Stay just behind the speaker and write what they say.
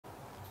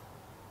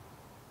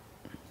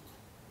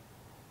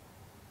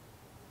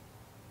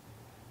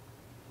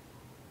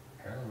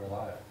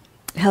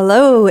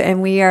Hello,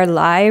 and we are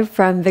live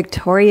from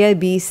Victoria,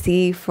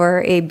 BC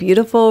for a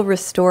beautiful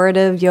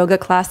restorative yoga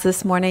class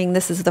this morning.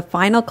 This is the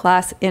final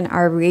class in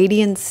our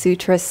Radiant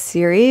Sutra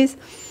series.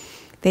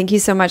 Thank you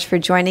so much for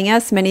joining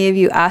us. Many of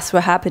you asked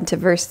what happened to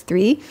verse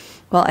 3.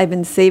 Well, I've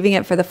been saving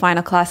it for the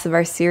final class of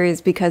our series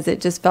because it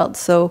just felt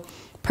so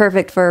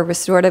perfect for a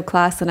restorative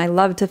class, and I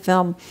love to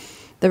film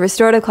the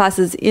restorative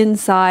classes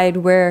inside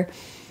where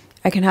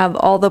I can have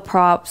all the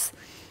props,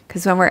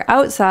 because when we're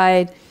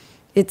outside,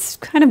 it's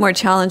kind of more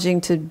challenging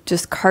to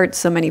just cart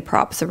so many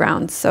props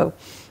around. So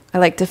I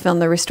like to film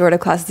the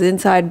restorative classes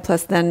inside.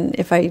 Plus then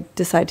if I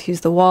decide to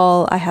use the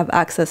wall, I have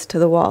access to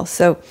the wall.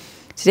 So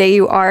today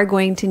you are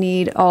going to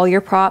need all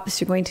your props.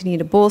 You're going to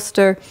need a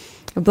bolster,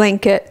 a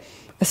blanket,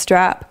 a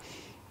strap,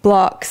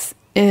 blocks,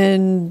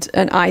 and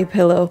an eye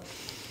pillow.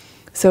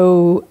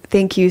 So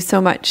thank you so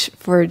much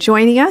for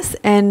joining us.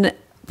 And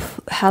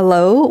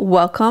hello,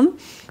 welcome.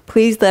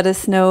 Please let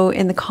us know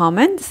in the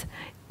comments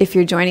if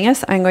you're joining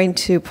us. I'm going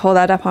to pull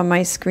that up on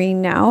my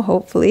screen now,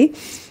 hopefully,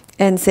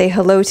 and say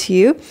hello to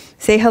you.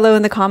 Say hello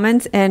in the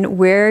comments and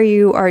where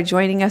you are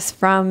joining us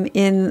from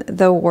in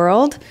the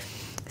world,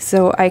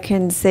 so I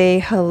can say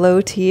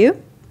hello to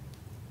you.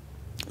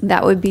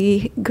 That would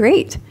be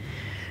great.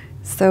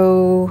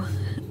 So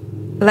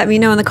let me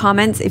know in the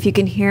comments if you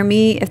can hear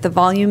me, if the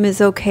volume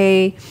is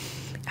okay,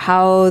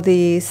 how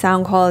the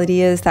sound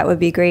quality is. That would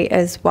be great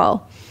as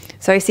well.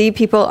 So I see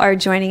people are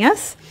joining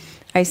us.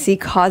 I see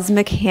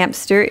Cosmic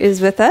Hamster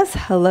is with us.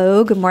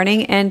 Hello, good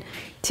morning. And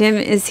Tim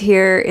is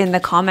here in the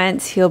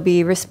comments. He'll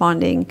be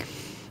responding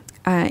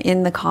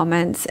in the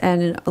comments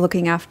and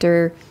looking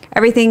after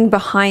everything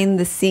behind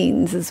the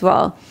scenes as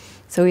well.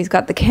 So he's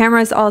got the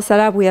cameras all set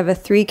up. We have a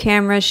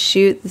 3-camera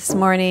shoot this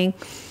morning.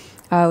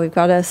 We've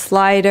got a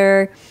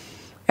slider.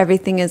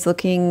 Everything is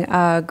looking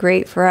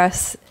great for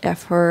us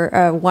for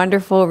a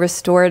wonderful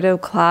restorative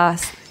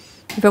class.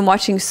 I've been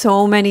watching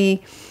so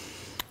many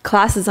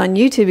classes on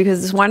YouTube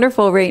because it's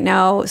wonderful right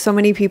now. So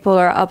many people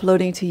are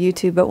uploading to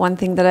YouTube, but one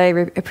thing that I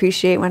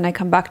appreciate when I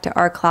come back to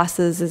our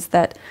classes is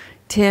that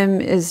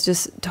Tim is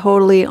just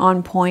totally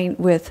on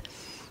point with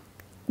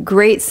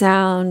great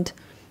sound,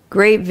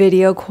 great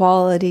video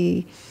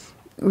quality,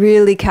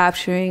 really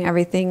capturing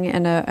everything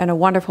in a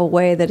wonderful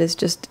way that is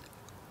just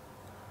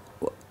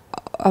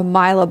a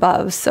mile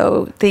above.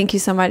 So thank you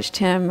so much,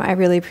 Tim. I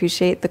really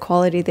appreciate the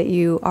quality that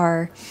you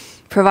are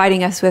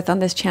providing us with on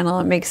this channel.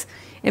 It makes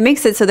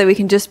it so that we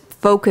can just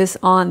focus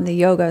on the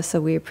yoga. So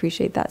we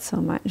appreciate that so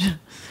much.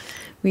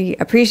 We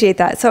appreciate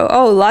that. So,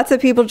 lots of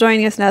people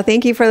joining us now.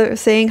 Thank you for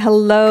saying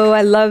hello.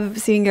 I love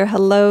seeing your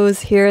hellos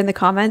here in the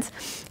comments.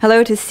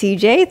 Hello to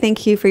CJ.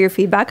 Thank you for your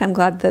feedback. I'm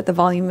glad that the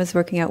volume is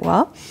working out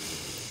well.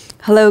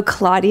 Hello,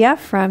 Claudia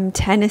from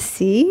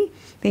Tennessee.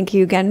 Thank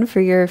you again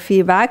for your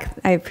feedback.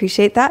 I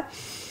appreciate that.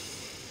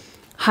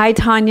 Hi,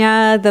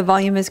 Tanya. The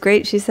volume is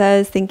great, she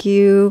says. Thank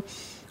you.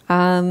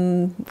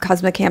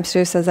 Cosmic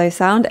Hamster says I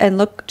sound and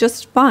look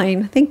just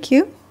fine. Thank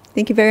you.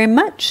 Thank you very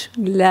much.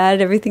 Glad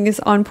everything is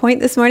on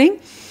point this morning.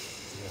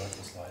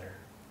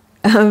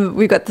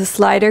 We got the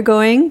slider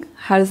going.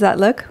 How does that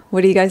look?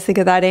 What do you guys think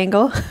of that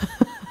angle?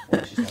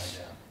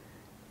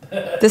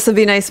 This will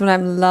be nice when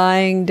I'm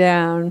lying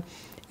down.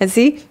 And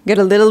see, get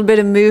a little bit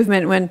of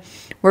movement when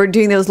we're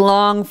doing those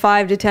long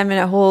 5 to 10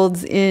 minute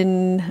holds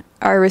in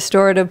our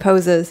restorative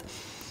poses.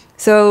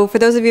 So for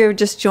those of you who are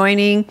just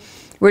joining,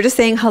 we're just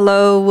saying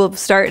hello. We'll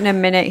start in a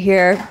minute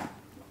here.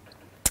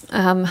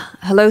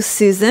 Hello,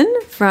 Susan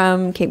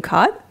from Cape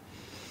Cod.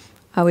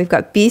 We've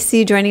got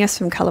BC joining us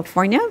from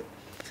California.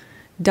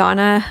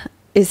 Donna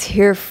is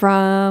here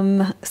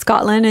from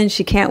Scotland, and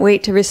she can't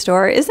wait to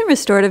restore. Isn't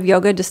restorative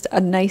yoga just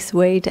a nice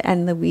way to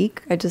end the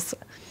week? It's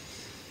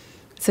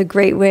a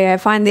great way. I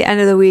find the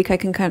end of the week, I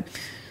can kind of,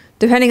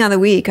 depending on the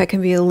week, I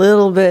can be a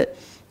little bit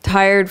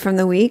tired from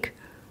the week.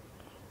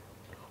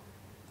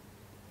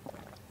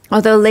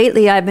 Although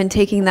lately I've been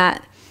taking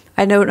that,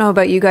 I don't know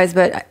about you guys,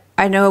 but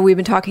I know we've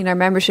been talking in our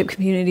membership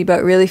community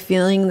about really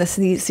feeling the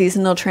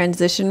seasonal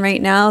transition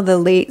right now, the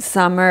late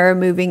summer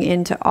moving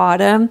into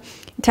autumn.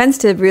 It tends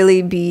to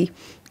really be,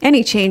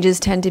 any changes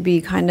tend to be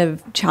kind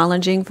of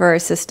challenging for our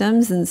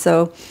systems. And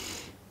so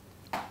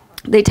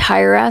they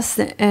tire us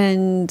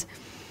and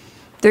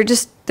they're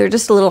just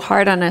a little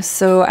hard on us.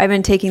 So I've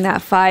been taking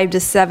that 5 to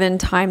 7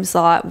 time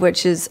slot,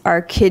 which is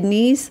our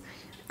kidney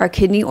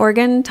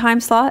organ time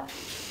slot,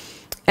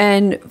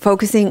 and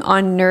focusing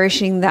on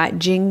nourishing that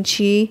Jing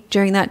Qi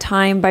during that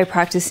time by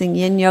practicing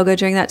yin yoga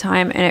during that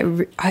time.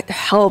 And it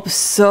helps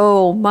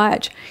so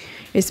much.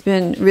 It's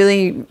been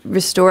really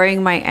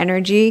restoring my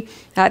energy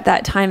at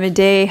that time of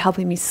day,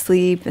 helping me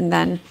sleep. And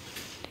then,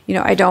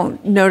 I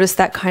don't notice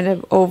that kind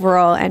of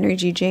overall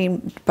energy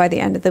drain by the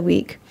end of the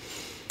week.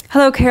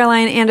 Hello,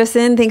 Caroline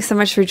Anderson. Thanks so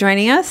much for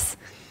joining us.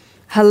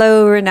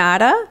 Hello,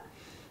 Renata.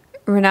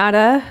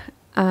 Renata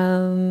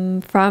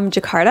from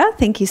Jakarta.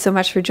 Thank you so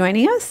much for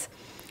joining us.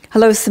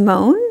 Hello,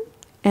 Simone.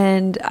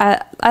 And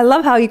I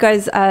love how you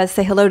guys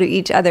say hello to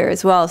each other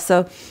as well.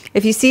 So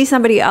if you see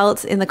somebody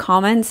else in the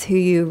comments who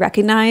you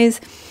recognize,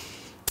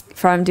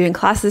 from doing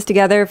classes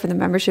together for the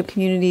membership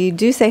community.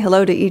 Do say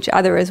hello to each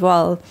other as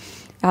well.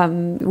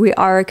 We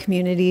are a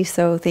community,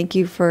 so thank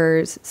you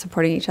for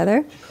supporting each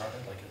other.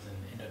 Jakarta, like is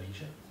in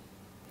Indonesia?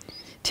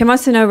 Tim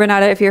wants to know,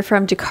 Renata, if you're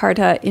from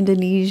Jakarta,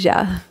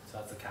 Indonesia. So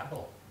that's the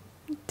capital.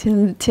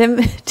 Tim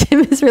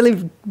is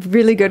really,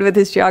 really good with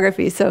his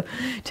geography. So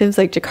Tim's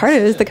like, Jakarta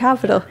is the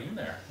capital. I've never been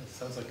there. It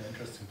sounds like an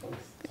interesting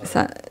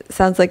place.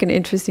 Sounds like an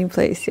interesting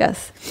place,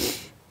 yes.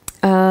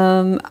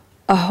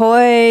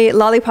 Ahoy,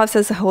 Lollipop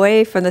says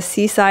ahoy from the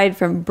seaside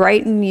from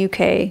Brighton,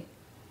 UK.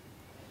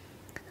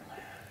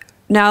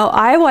 Now,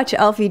 I watch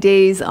Alfie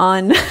Days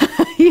on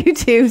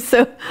YouTube,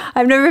 so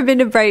I've never been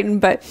to Brighton,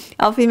 but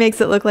Alfie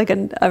makes it look like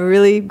a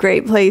really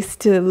great place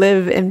to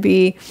live and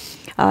be.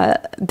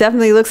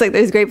 Definitely looks like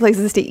there's great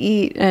places to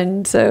eat,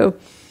 and so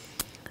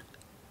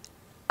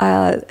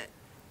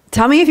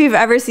tell me if you've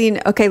ever seen,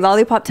 okay,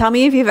 Lollipop, tell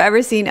me if you've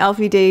ever seen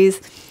Alfie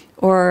Days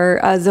or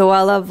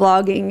Zoella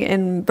vlogging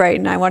in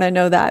Brighton. I want to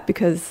know that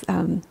because,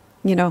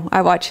 you know,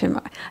 I watch him.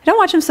 I don't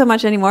watch him so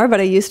much anymore, but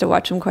I used to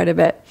watch him quite a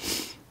bit.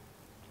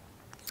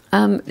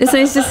 It's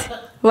nice to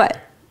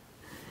what?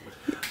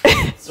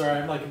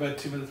 Sorry, I'm like about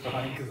 2 minutes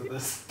behind because of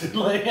this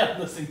delay. I'm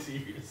listening to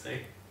you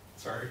say.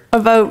 Sorry.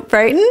 About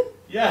Brighton?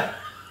 Yeah.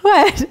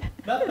 What?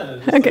 Nothing.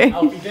 It's just Okay.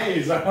 like Alfie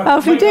Days.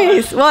 Alfie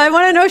Days. Well, I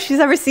want to know if she's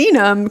ever seen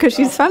him because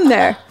she's from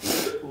there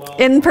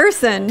in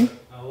person.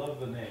 I love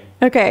the name.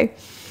 Okay.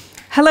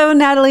 Hello,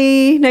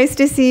 Natalie. Nice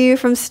to see you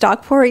from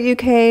Stockport,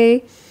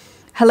 UK.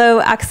 Hello,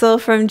 Axel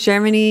from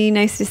Germany.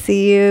 Nice to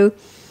see you.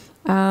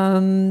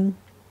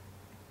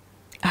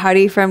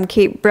 Howdy from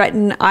Cape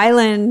Breton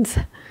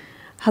Island.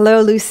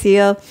 Hello,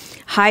 Lucille.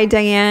 Hi,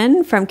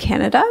 Diane from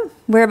Canada.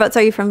 Whereabouts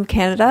are you from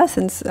Canada,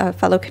 since a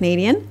fellow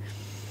Canadian?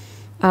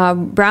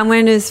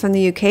 Brownwind is from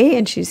the UK,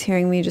 and she's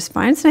hearing me just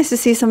fine. It's nice to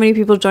see so many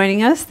people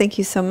joining us. Thank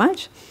you so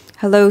much.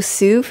 Hello,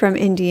 Sue from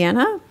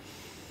Indiana.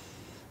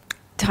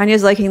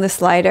 Tanya's liking the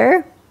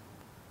slider.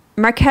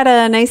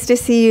 Marketa, nice to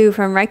see you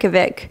from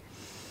Reykjavik.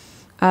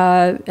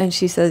 And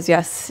she says,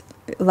 yes,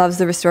 loves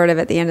the restorative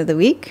at the end of the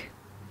week.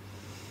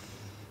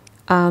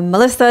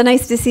 Melissa,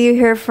 nice to see you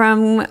here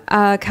from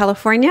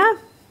California.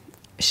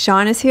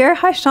 Sean is here.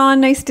 Hi, Sean.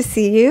 Nice to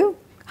see you.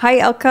 Hi,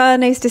 Elka.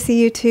 Nice to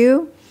see you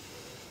too.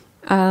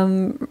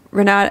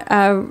 Renta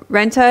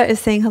is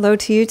saying hello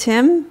to you,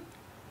 Tim.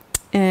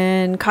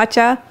 And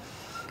Katja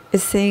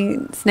is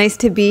saying it's nice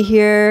to be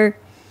here.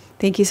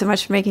 Thank you so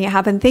much for making it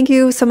happen. Thank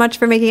you so much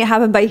for making it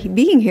happen by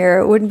being here.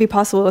 It wouldn't be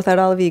possible without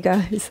all of you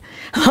guys.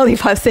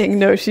 Lollipop saying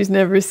no, she's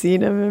never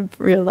seen him in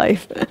real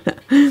life.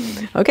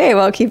 Okay,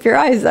 well, keep your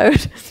eyes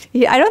out.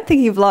 I don't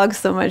think he vlogs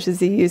so much as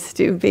he used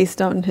to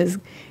based on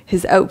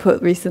his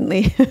output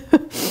recently.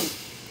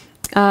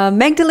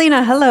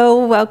 Magdalena,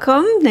 hello,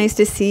 welcome. Nice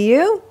to see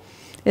you.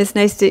 It's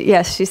nice to,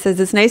 yes, she says,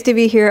 it's nice to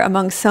be here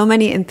among so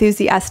many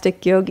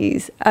enthusiastic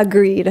yogis.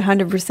 Agreed,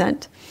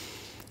 100%.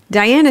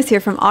 Diane is here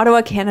from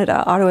Ottawa,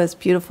 Canada. Ottawa is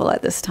beautiful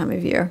at this time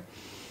of year.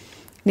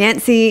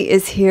 Nancy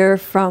is here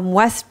from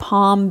West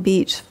Palm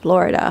Beach,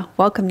 Florida.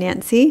 Welcome,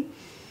 Nancy.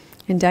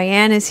 And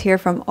Diane is here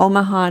from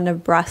Omaha,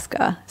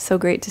 Nebraska. So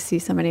great to see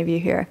so many of you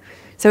here.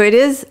 So it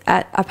is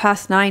at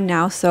 9:30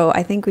 now, so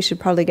I think we should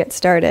probably get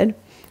started.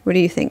 What do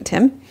you think,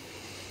 Tim?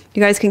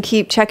 You guys can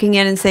keep checking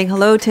in and saying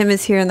hello. Tim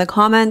is here in the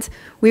comments.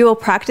 We will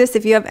practice.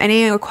 If you have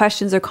any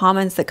questions or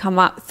comments that come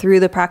up through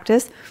the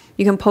practice,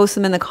 you can post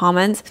them in the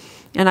comments,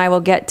 and I will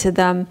get to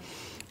them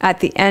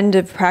at the end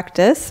of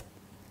practice.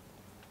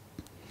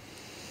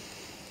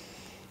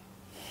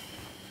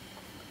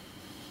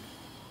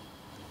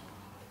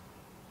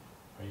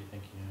 Are you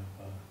thinking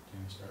of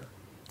doing a start?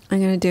 I'm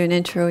going to do an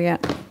intro, yeah.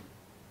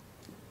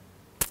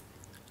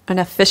 An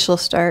official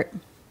start.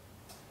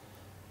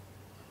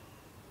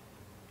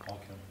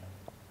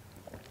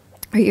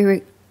 Are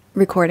you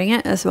recording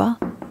it as well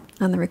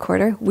on the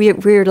recorder?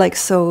 We're like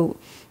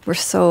we're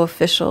so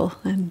official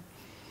and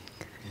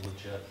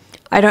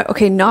Legit.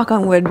 okay, knock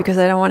on wood because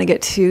I don't want to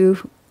get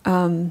too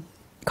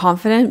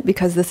confident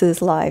because this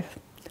is live.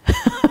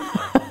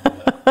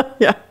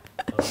 Yeah. Knock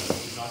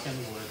on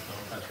the wood,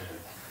 don't touch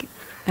it.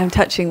 I'm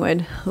touching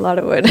wood, a lot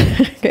of wood.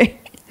 Okay.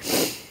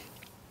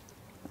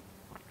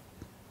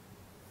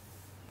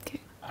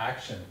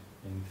 Action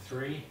in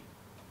 3.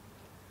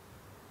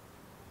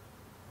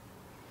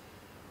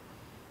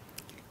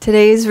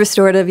 Today's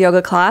restorative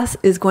yoga class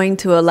is going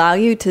to allow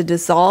you to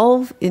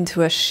dissolve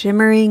into a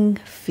shimmering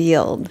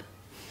field.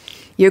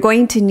 You're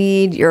going to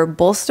need your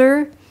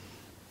bolster,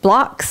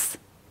 blocks,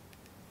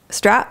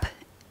 strap,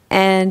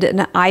 and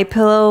an eye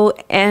pillow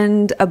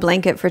and a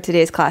blanket for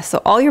today's class.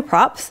 So all your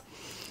props,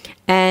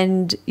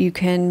 and you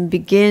can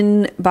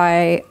begin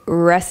by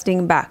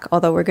resting back,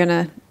 although we're going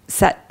to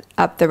set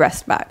up the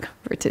rest back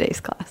for today's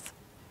class.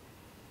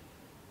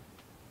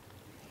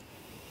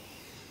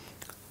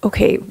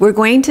 Okay, we're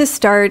going to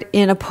start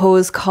in a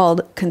pose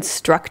called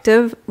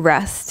constructive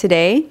rest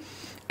today.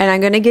 And I'm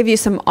going to give you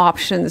some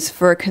options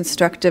for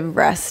constructive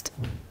rest,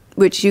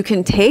 which you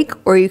can take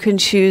or you can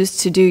choose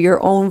to do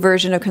your own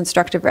version of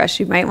constructive rest.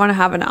 You might want to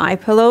have an eye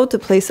pillow to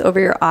place over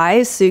your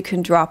eyes so you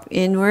can drop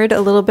inward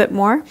a little bit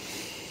more.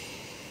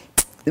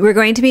 We're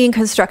going to be in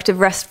constructive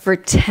rest for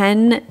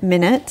 10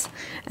 minutes.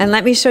 And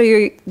let me show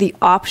you the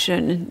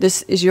option.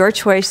 This is your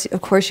choice.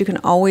 Of course, you can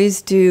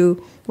always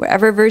do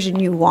whatever version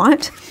you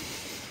want.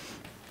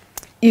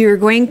 You're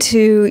going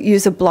to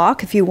use a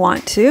block if you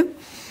want to.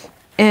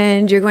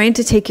 And you're going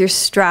to take your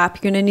strap.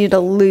 You're going to need a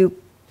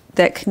loop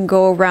that can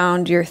go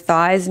around your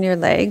thighs and your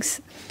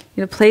legs.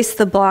 You're going to place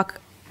the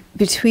block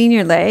between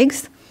your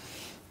legs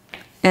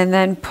and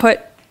then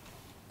put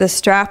the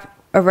strap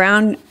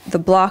around the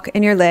block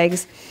and your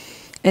legs.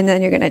 And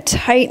then you're going to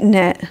tighten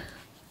it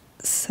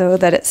so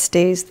that it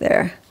stays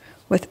there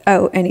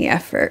without any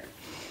effort.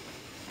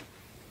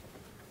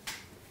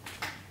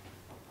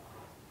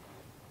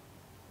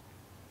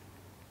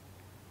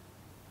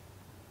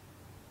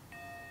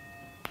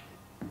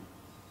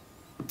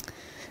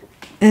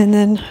 And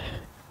then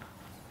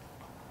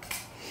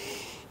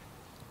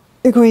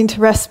you're going to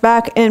rest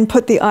back and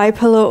put the eye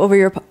pillow over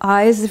your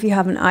eyes if you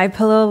have an eye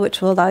pillow,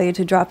 which will allow you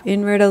to drop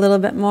inward a little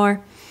bit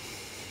more.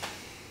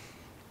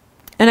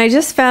 And I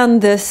just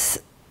found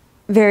this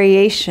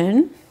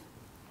variation,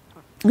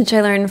 which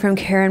I learned from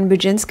Karen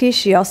Buczynski.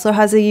 She also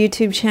has a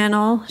YouTube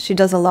channel. She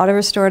does a lot of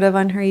restorative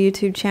on her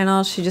YouTube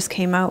channel. She just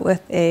came out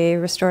with a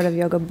restorative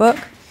yoga book.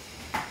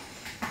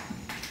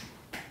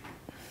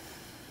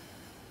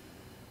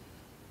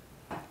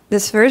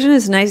 This version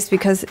is nice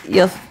because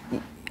you'll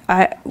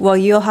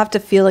have to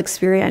feel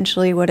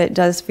experientially what it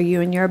does for you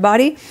and your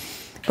body.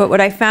 But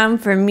what I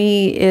found for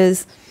me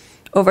is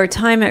over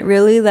time, it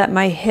really let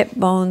my hip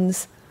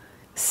bones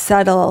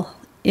settle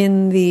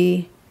in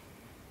the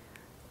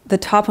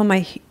top of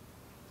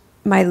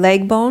my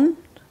leg bone,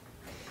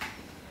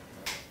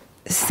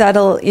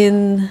 settle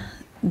in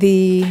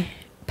the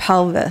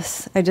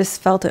pelvis. I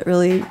just felt it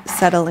really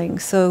settling.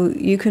 So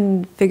you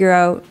can figure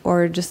out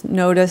or just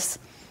notice,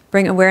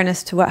 bring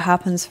awareness to what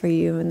happens for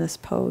you in this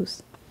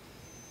pose.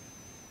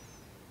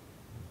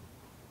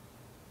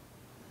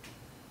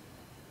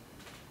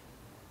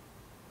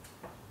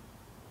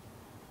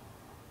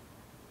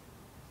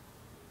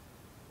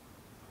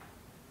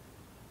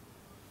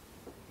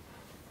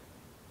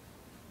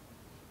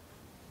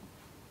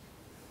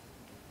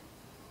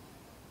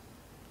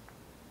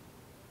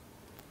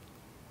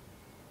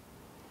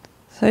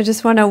 So I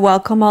just want to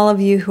welcome all of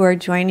you who are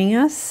joining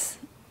us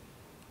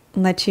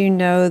and let you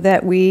know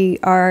that we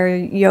are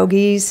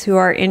yogis who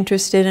are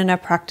interested in a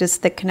practice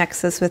that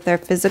connects us with our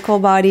physical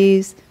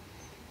bodies,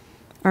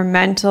 our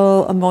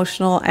mental,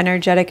 emotional,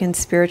 energetic, and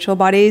spiritual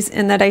bodies,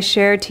 and that I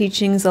share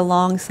teachings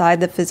alongside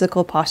the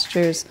physical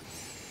postures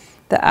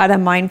that add a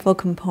mindful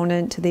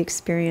component to the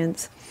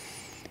experience.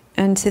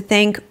 And to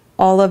thank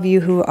all of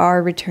you who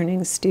are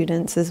returning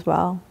students as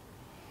well.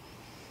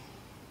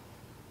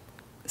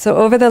 So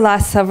over the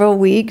last several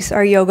weeks,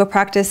 our yoga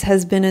practice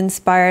has been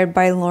inspired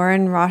by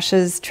Lauren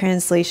Rosh's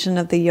translation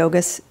of the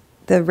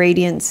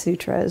Radiance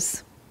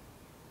Sutras.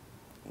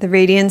 The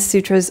Radiance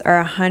Sutras are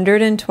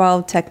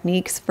 112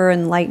 techniques for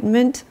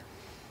enlightenment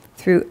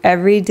through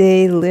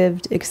everyday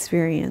lived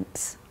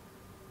experience.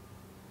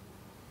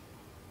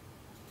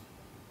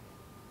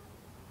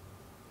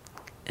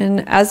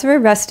 And as we're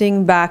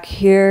resting back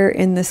here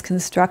in this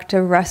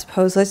constructive rest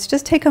pose, let's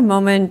just take a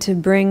moment to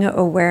bring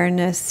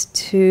awareness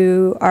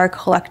to our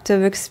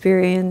collective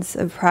experience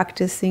of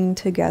practicing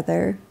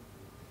together.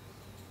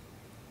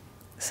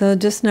 So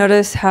just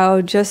notice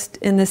how just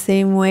in the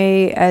same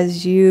way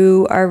as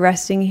you are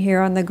resting here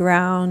on the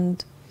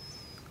ground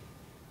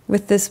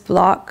with this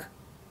block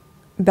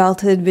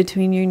belted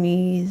between your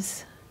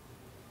knees,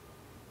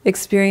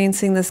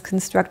 experiencing this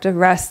constructive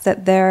rest,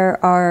 that there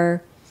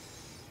are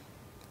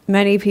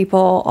many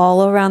people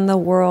all around the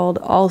world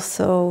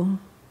also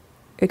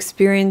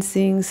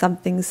experiencing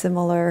something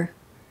similar,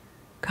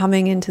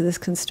 coming into this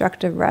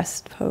constructive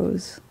rest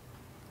pose.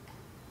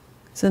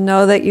 So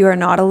know that you are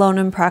not alone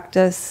in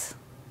practice,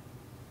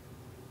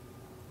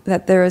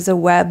 that there is a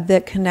web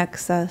that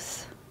connects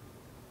us.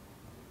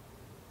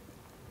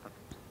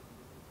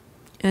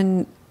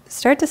 And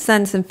start to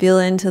sense and feel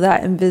into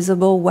that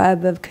invisible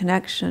web of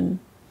connection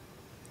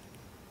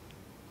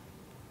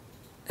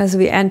as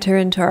we enter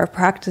into our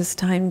practice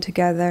time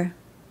together.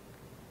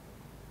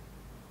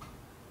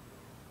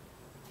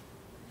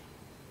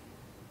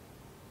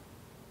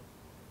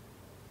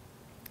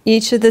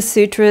 Each of the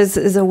sutras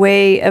is a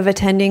way of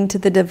attending to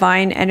the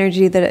divine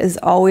energy that is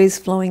always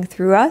flowing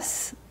through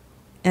us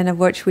and of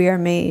which we are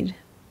made.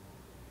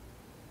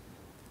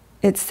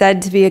 It's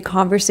said to be a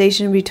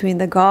conversation between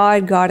the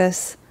god,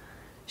 goddess,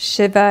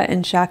 Shiva,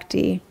 and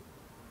Shakti.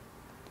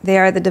 They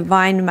are the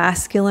divine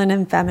masculine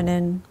and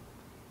feminine,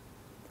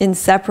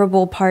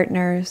 inseparable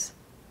partners,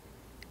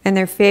 and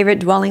their favorite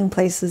dwelling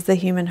place is the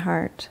human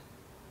heart.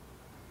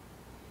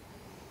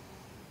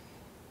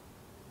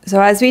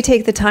 So as we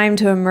take the time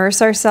to immerse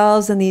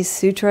ourselves in these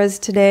sutras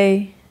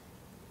today,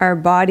 our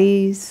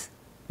bodies,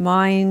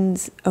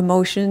 minds,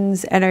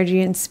 emotions,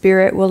 energy, and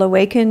spirit will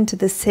awaken to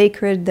the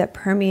sacred that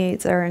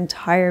permeates our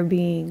entire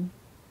being.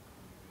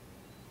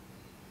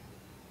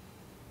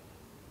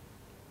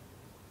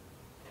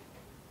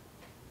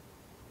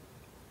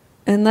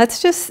 And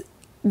let's just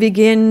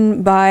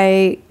begin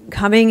by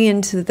coming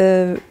into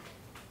the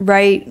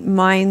right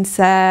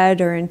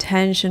mindset or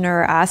intention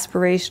or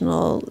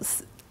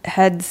aspirational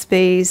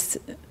headspace,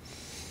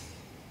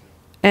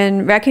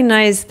 and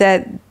recognize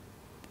that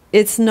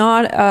it's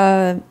not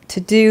a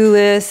to-do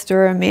list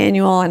or a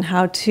manual on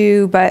how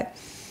to, but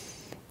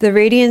the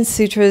Radiance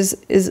Sutras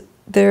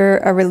they're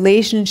a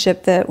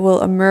relationship that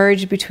will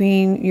emerge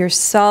between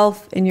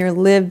yourself and your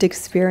lived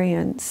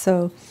experience.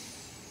 So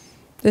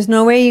there's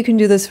no way you can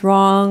do this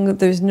wrong.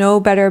 There's no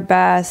better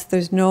best.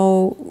 There's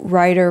no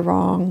right or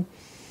wrong.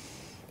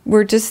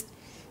 We're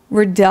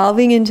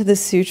delving into the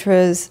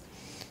sutras.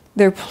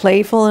 They're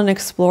playful and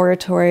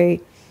exploratory.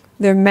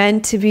 They're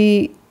meant to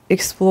be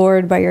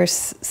explored by your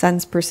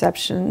sense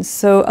perceptions.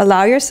 So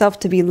allow yourself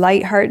to be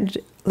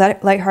lighthearted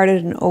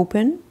and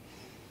open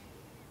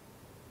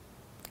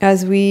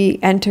as we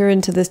enter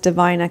into this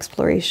divine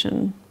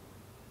exploration.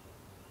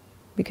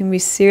 We can be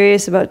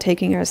serious about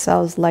taking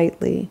ourselves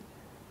lightly.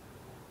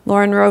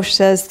 Lauren Roche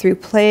says, through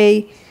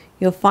play,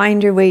 you'll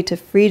find your way to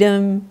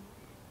freedom,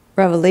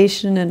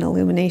 revelation, and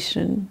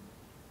illumination.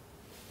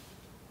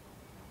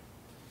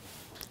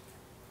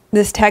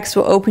 This text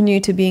will open you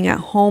to being at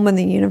home in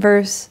the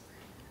universe,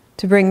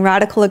 to bring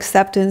radical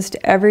acceptance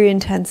to every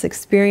intense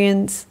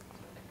experience,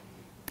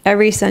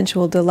 every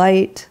sensual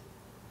delight,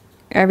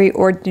 every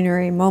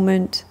ordinary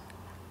moment,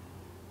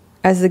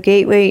 as the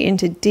gateway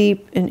into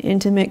deep and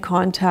intimate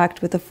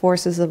contact with the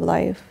forces of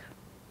life.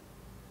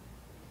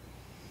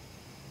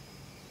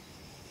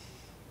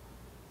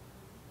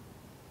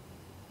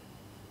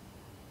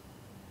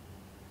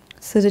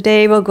 So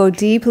today we'll go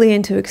deeply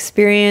into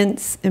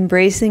experience,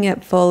 embracing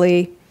it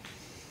fully,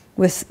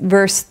 with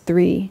verse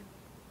 3.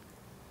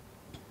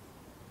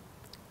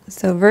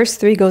 So verse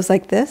 3 goes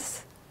like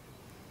this.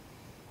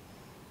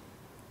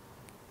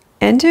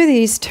 Enter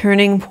these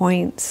turning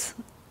points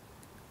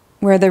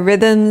where the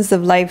rhythms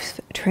of life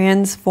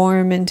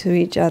transform into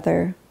each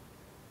other.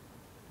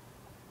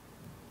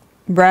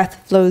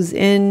 Breath flows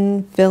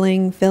in,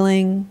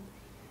 filling,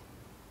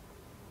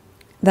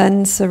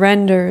 then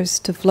surrenders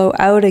to flow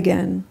out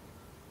again.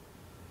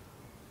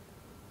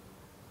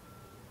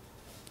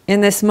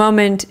 In this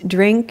moment,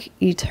 drink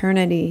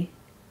eternity.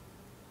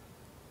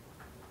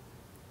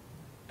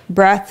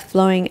 Breath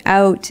flowing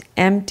out,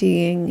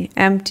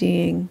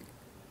 emptying,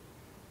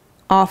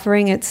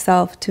 offering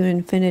itself to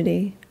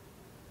infinity.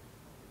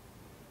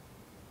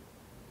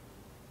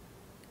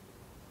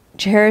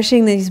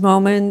 Cherishing these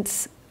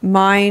moments,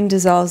 mind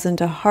dissolves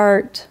into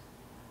heart,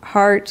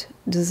 heart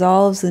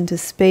dissolves into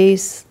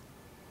space,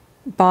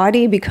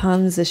 body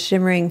becomes a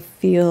shimmering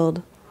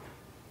field,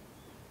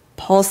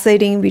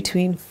 pulsating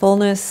between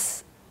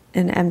fullness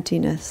and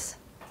emptiness.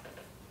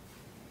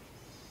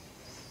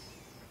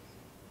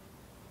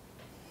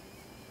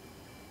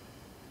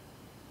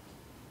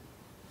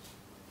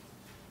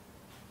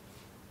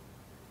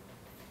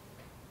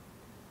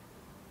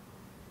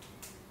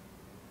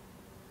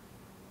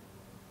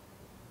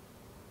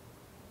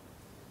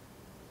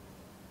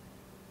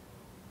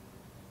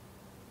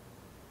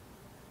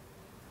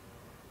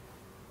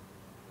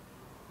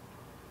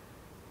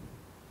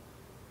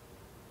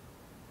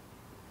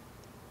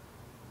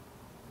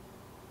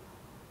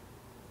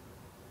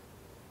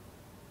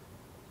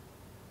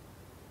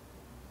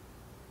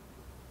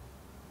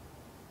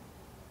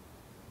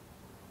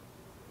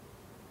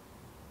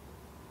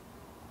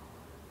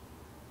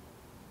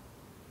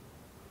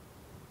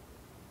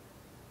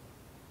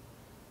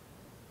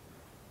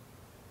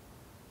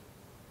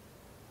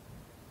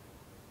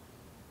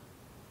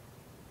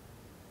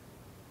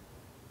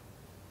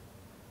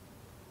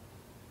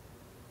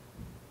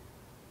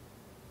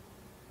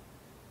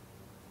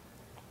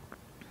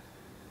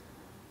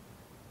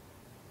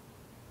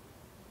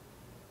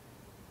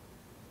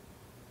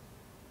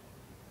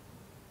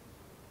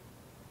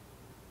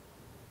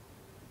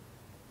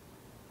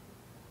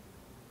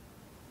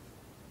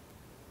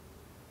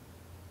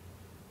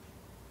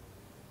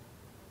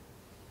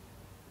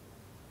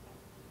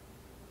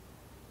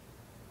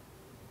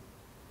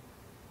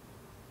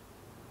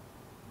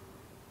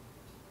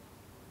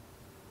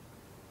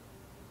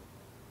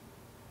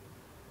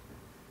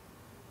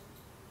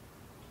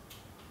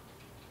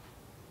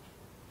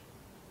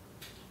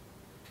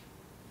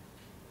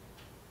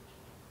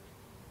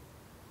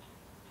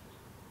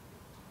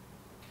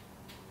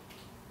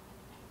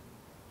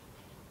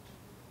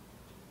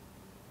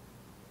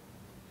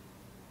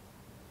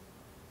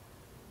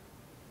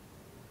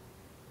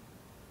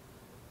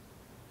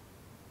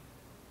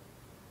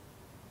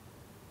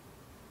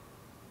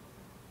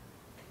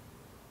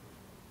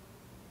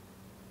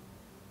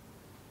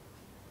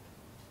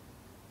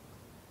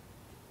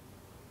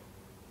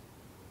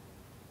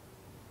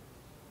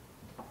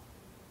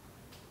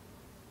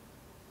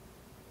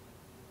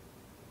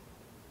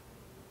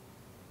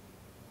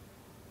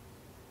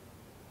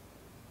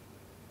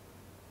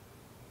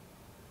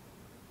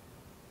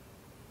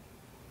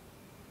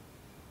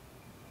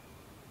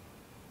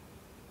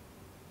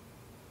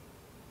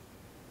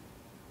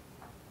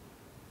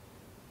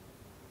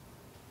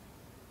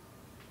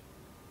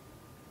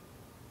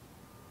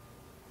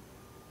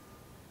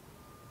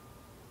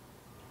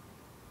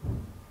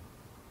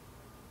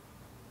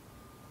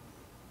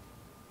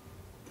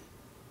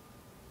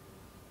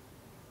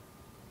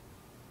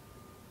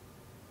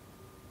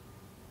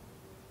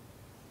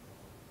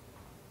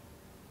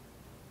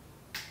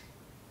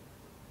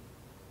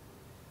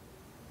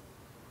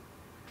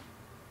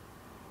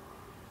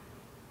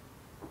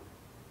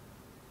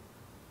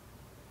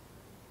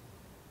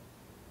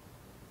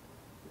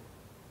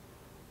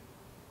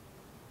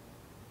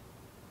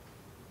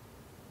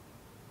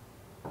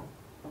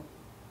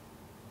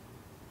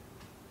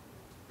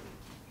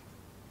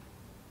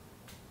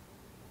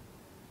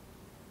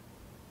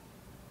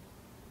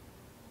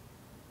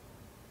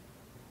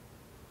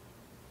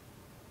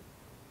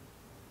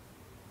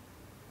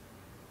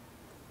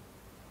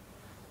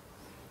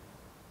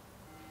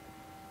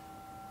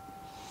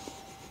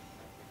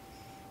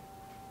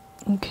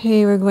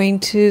 Okay, we're going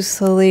to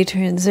slowly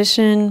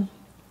transition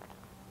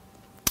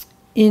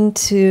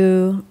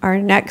into our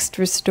next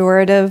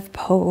restorative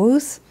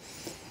pose.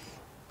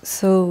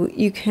 So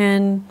you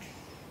can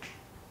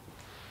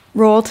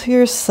roll to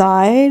your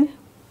side,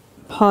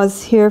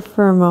 pause here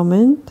for a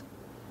moment,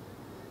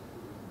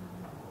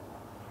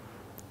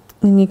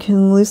 and you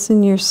can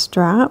loosen your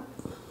strap,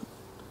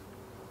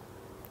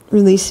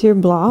 release your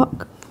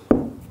block,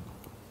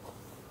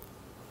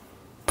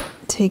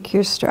 take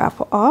your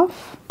strap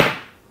off.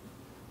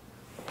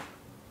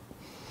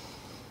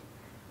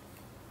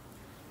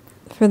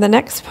 For the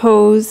next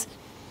pose,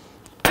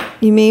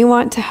 you may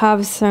want to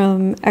have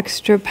some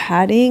extra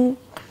padding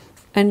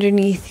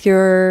underneath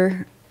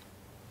your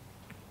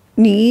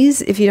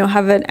knees if you don't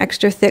have an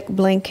extra thick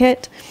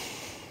blanket,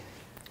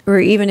 or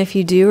even if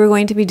you do. We're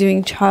going to be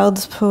doing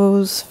child's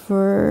pose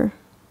for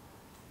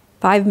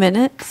 5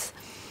 minutes.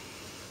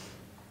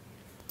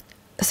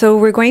 So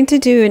we're going to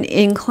do an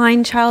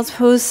incline child's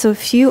pose, so a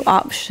few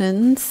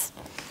options.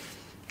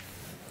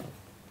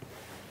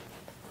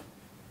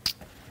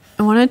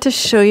 I wanted to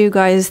show you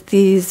guys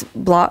these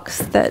blocks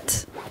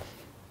that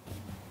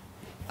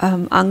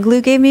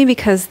Anglu gave me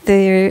because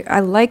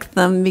I like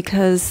them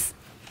because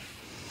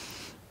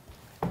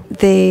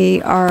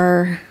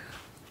they're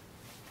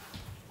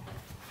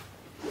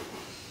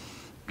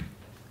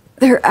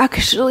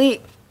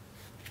actually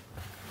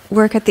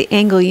work at the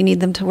angle you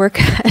need them to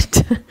work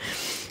at.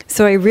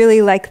 So I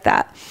really like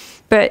that.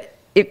 But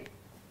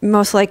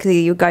most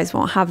likely you guys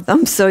won't have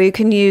them. So you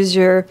can use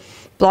your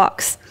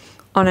blocks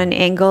on an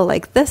angle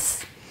like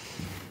this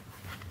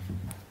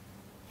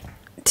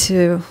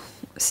to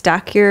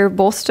stack your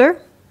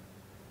bolster.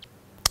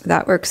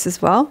 That works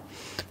as well.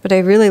 But I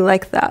really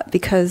like that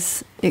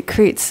because it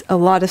creates a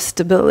lot of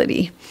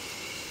stability.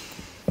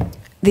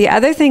 The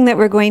other thing that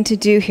we're going to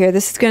do here,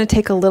 this is going to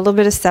take a little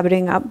bit of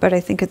setting up, but I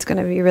think it's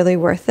going to be really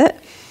worth it,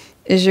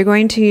 is you're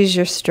going to use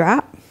your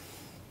strap.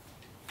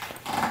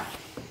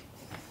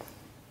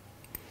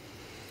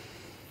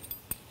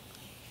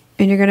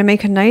 And you're going to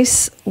make a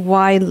nice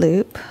wide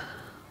loop.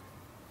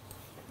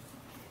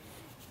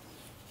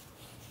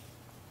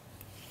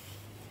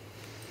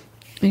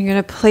 And you're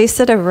going to place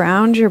it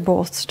around your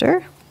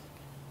bolster.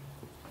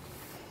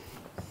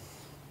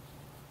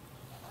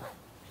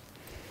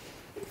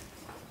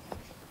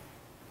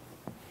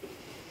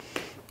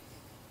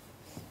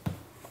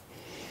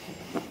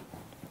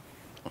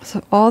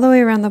 So all the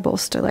way around the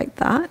bolster like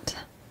that.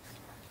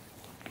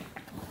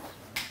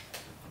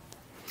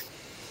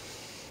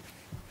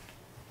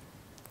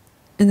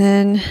 And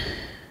then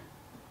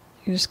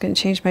I'm just going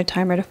to change my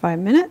timer to 5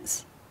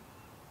 minutes.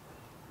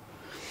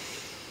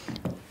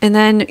 And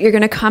then you're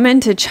going to come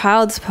into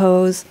child's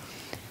pose,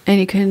 and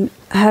you can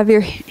have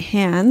your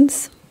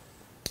hands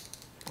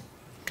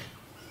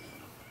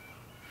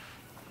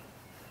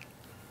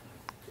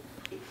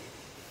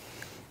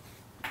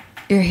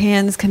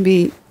can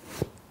be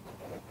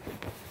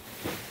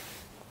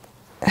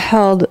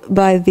held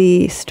by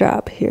the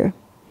strap here.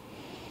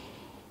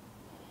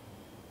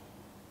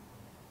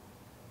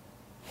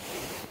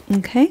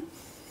 Okay,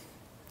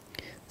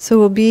 so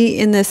we'll be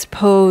in this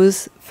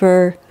pose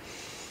for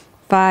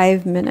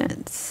 5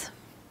 minutes.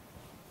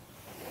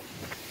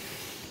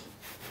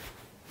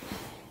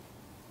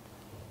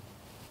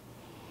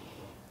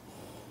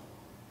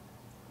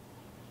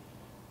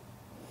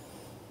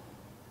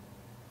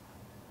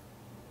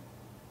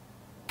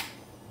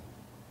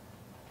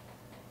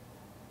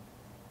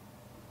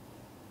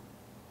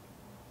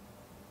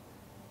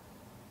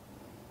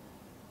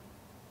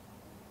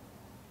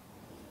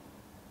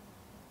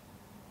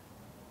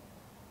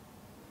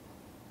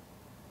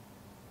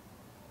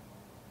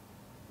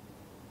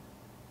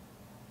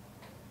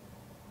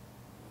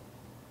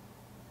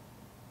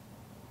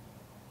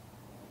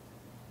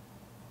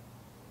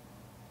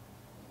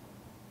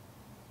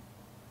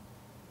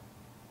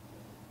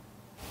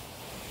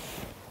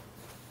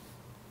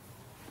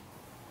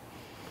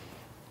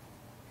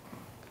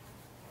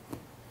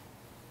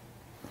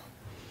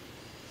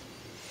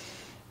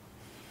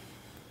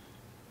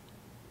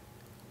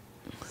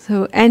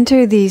 So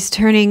enter these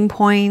turning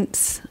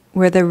points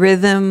where the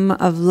rhythm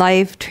of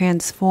life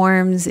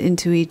transforms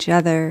into each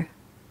other.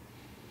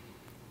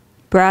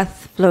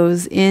 Breath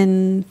flows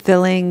in,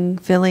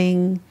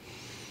 filling,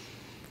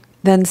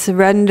 then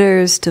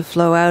surrenders to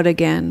flow out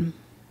again.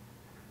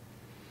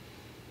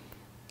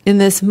 In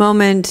this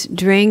moment,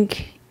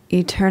 drink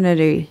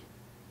eternity.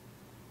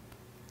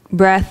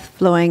 Breath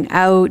flowing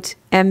out,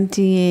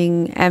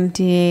 emptying,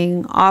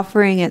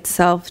 offering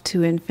itself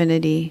to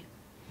infinity.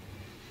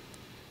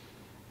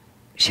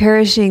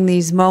 Cherishing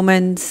these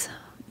moments,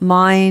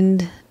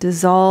 mind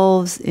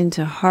dissolves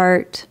into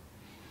heart,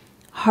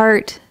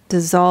 heart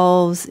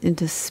dissolves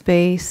into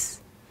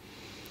space,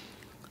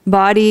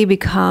 body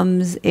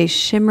becomes a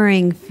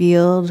shimmering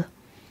field,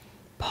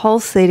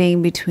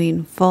 pulsating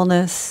between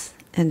fullness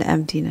and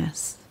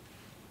emptiness.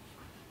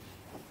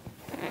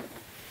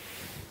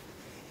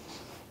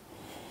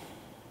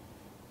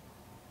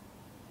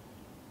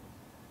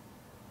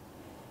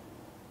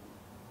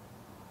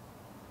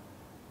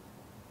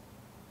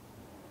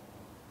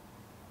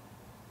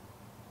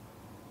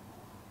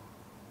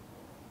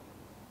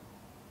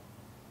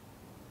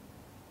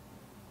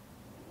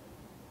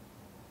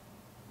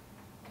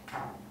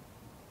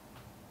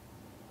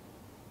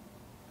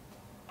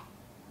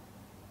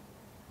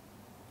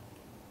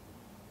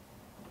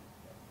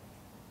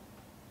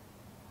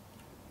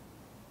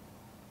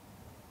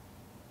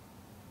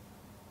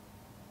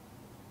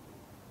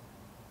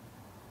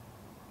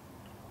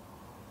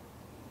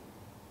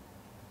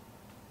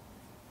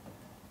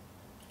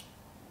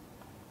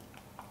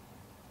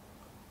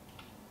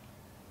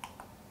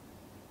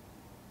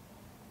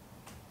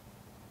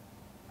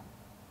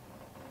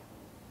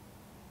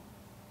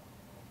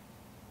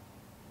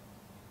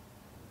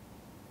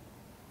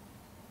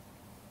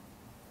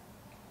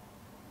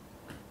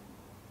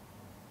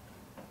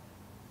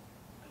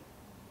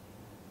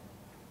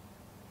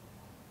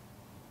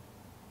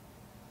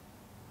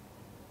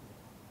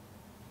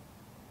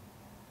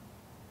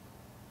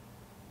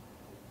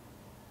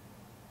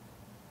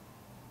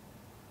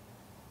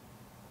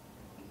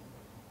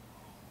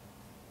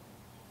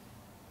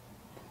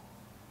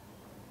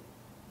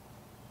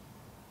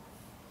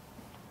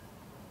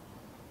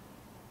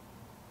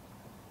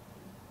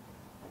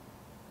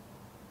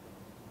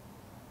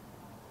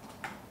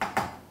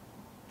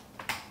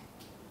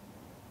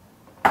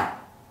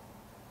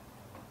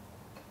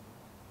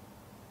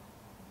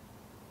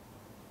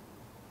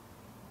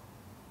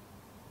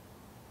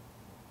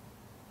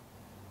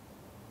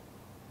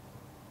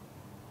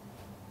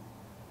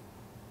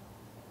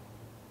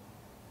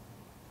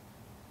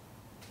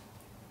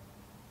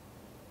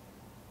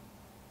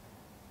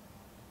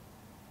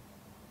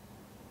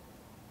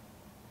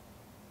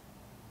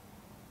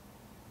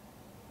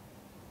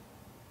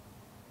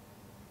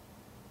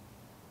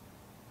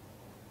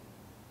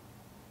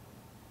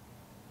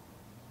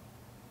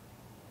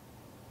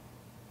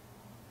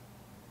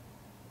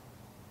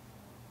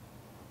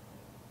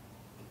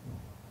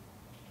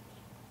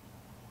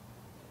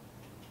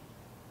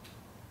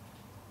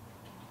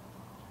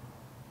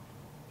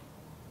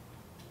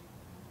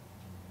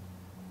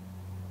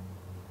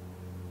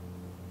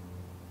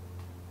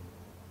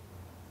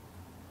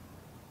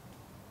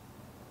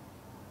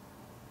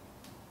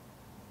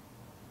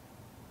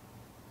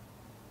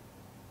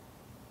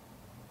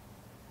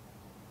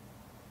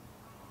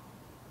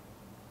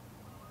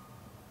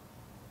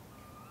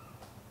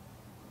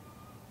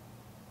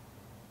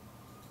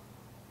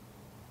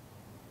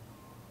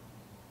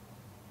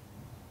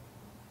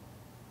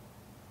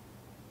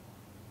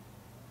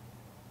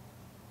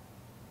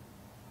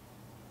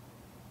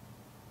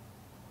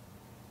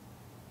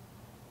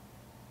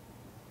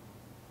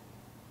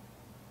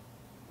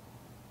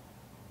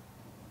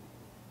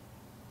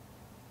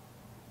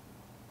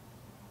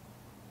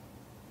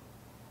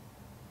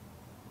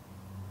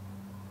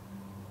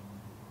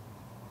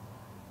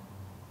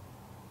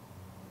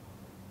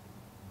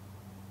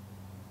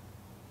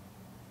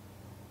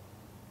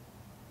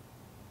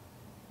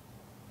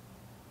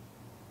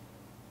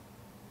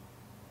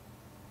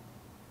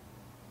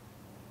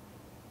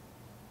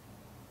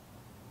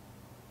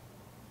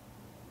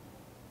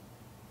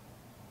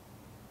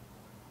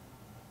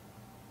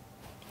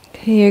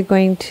 You're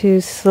going to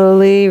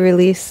slowly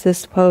release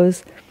this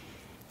pose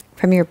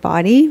from your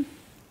body.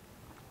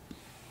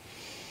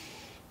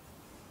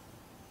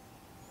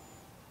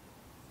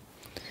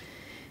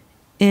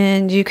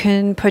 And you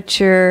can put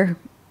your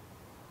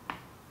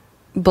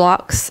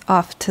blocks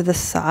off to the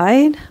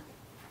side.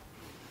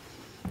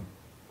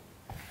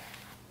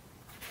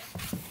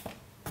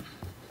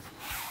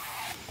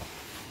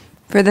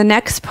 For the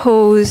next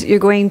pose, you're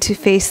going to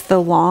face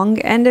the long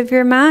end of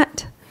your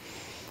mat.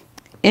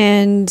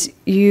 And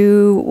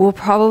you will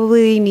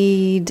probably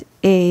need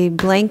a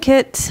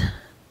blanket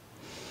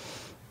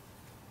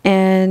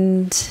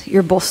and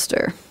your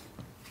bolster.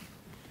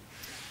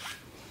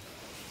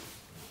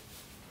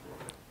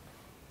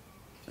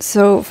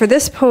 So for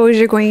this pose,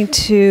 you're going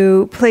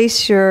to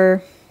place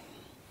your...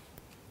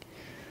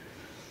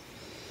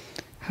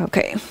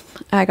 Okay,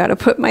 I got to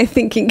put my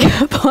thinking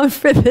cap on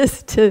for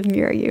this to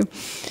mirror you.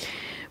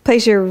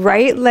 Place your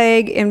right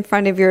leg in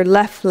front of your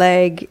left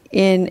leg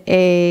in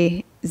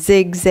a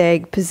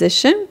zigzag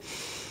position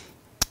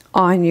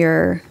on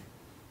your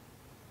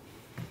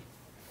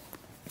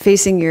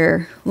facing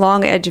your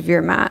long edge of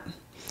your mat.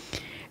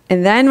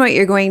 And then what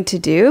you're going to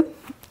do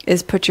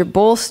is put your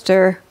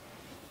bolster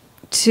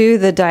to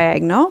the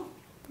diagonal.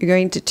 You're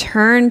going to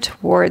turn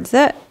towards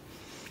it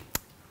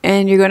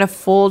and you're going to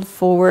fold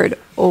forward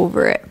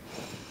over it.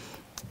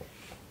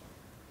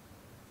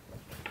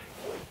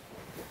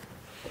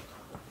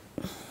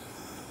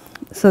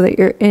 So that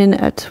you're in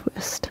a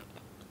twist.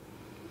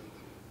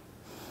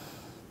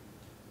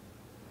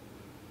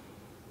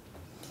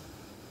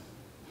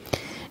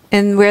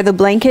 And where the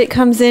blanket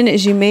comes in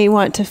is you may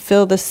want to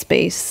fill the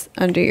space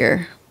under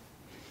your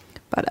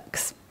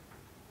buttocks.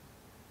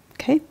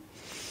 Okay?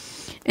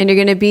 And you're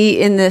going to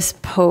be in this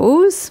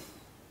pose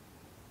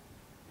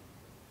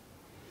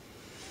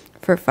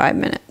for 5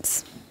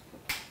 minutes.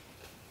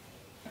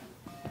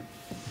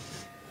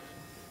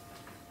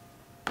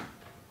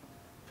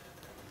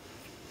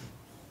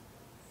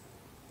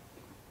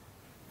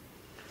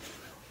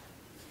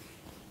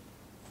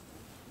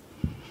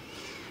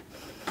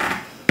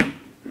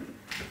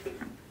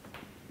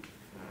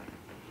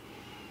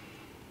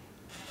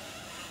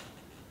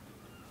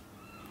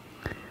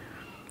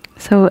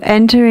 So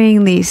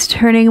entering these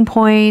turning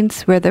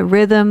points where the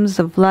rhythms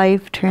of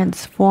life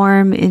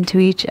transform into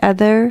each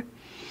other.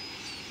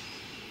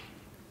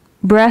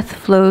 Breath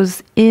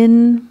flows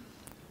in,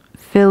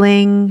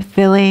 filling,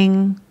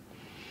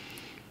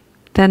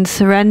 then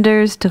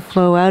surrenders to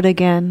flow out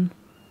again.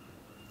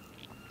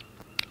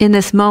 In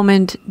this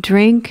moment,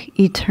 drink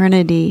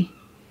eternity.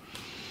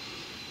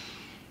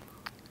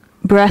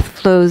 Breath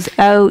flows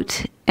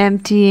out,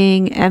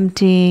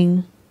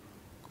 emptying,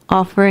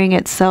 offering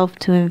itself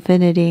to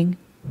infinity.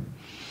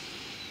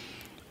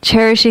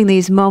 Cherishing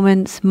these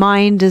moments,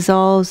 mind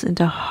dissolves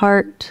into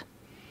heart,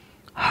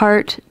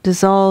 heart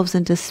dissolves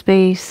into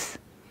space,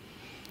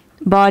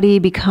 body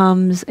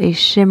becomes a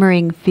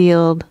shimmering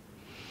field,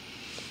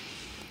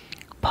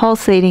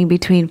 pulsating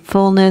between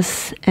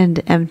fullness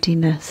and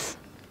emptiness.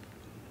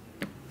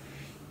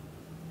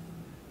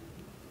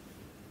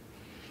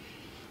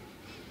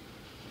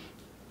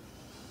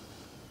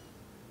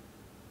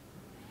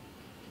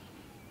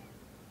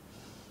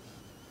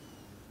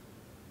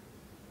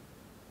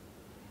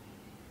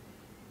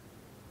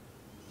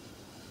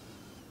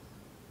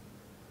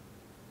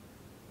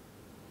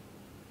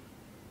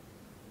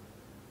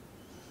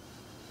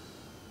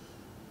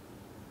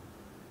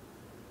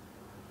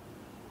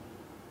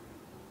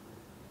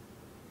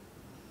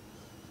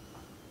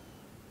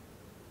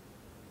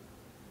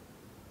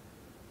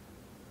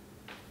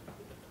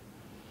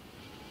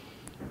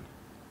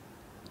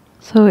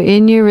 So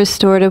in your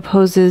restorative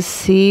poses,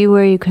 see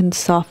where you can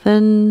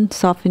soften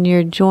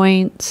your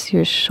joints,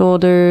 your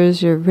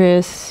shoulders, your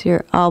wrists,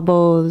 your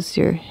elbows,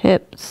 your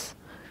hips,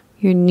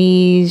 your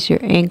knees, your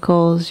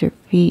ankles, your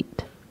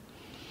feet.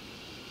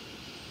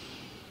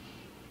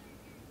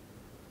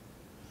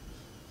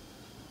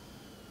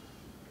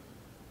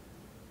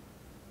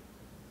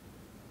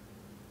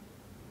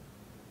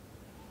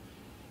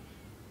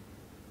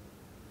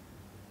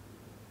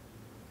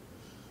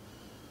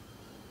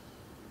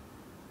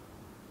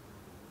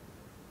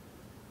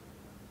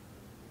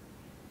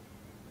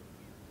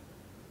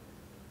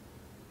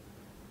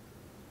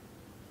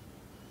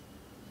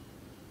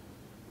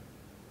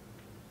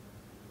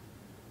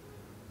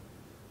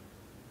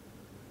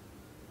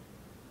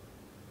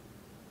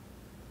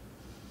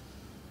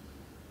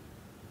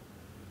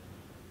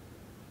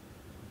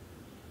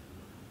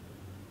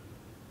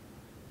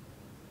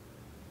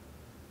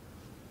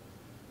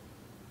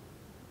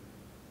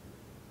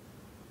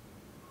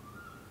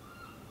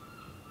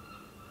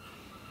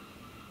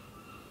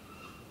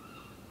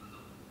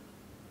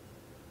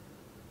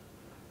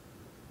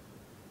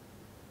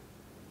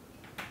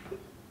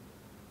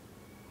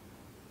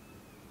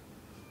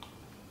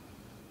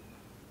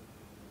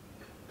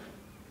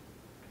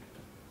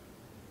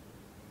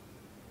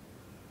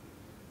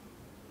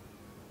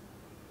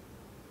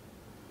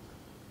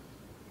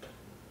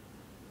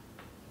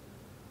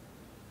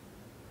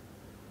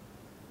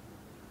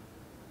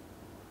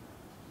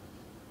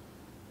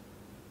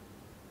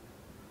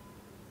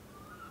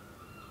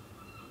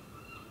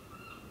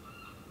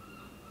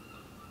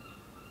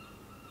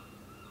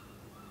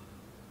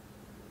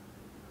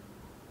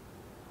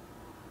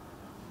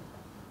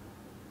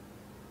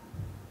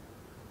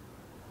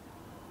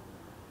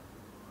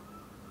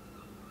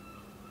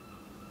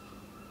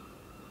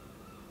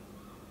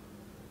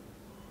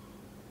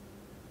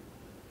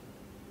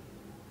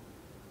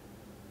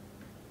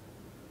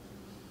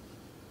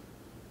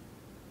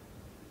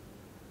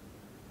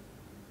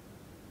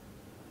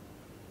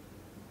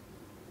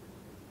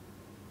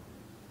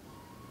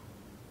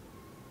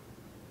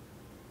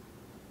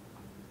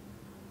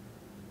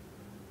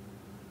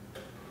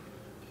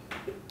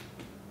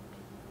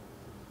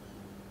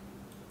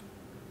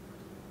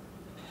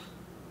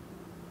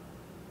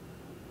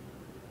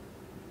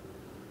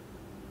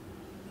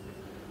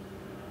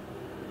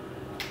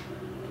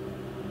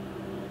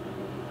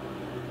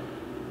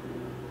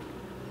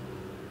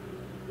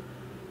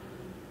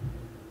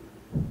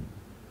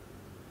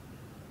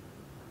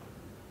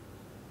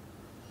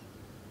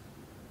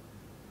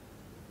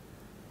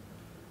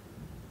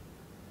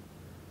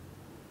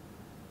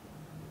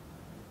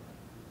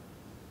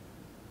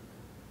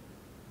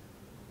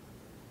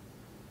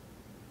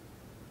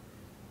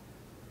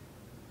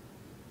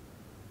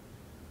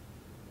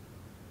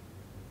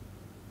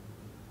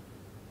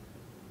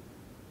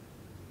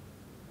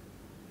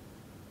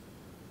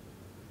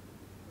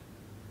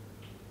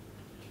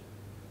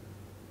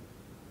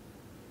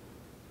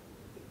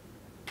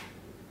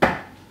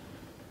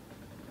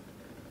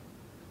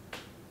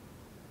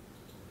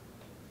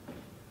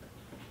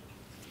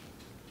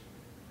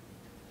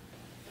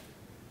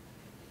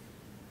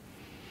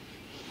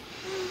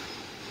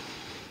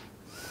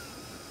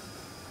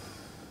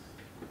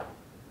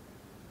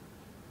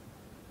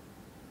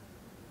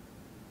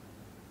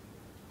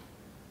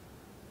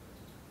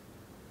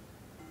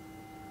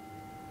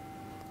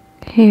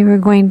 Okay, we're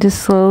going to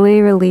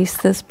slowly release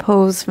this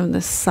pose from the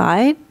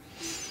side.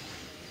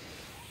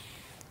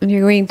 And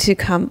you're going to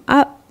come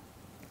up.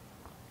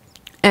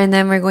 And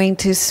then we're going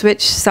to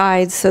switch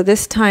sides. So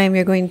this time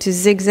you're going to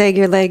zigzag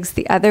your legs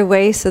the other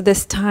way. So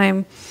this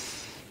time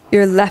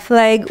your left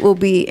leg will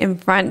be in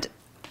front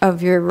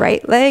of your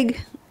right leg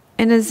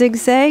in a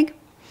zigzag.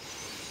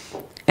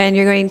 And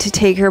you're going to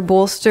take your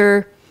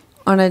bolster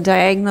on a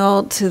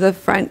diagonal to the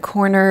front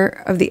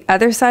corner of the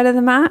other side of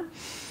the mat.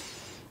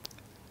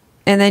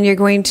 And then you're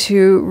going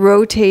to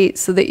rotate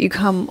so that you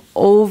come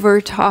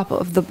over top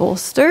of the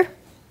bolster.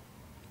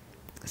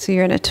 So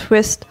you're in a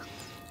twist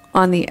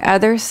on the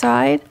other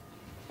side.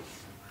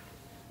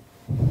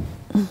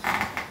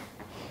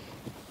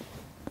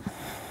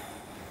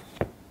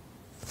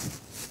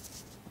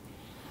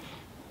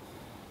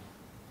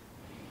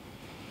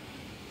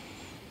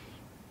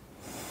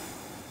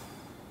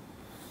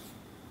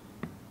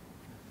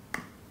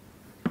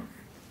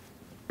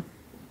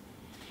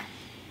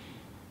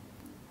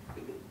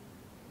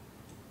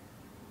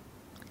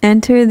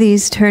 Enter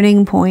these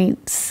turning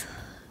points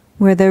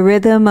where the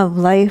rhythm of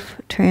life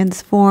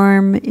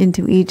transform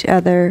into each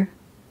other.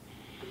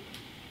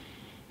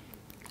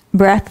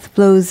 Breath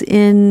flows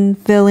in,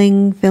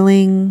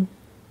 filling,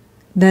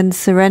 then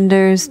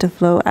surrenders to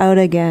flow out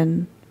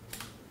again.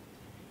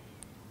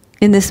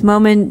 In this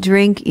moment,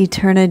 drink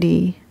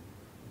eternity.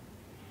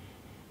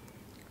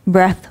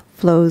 Breath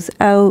flows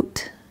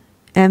out,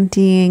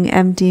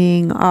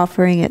 emptying,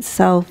 offering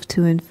itself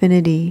to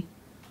infinity.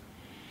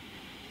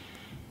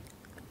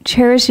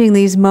 Cherishing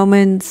these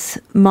moments,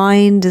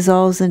 mind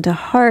dissolves into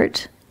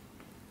heart,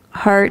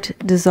 heart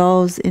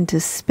dissolves into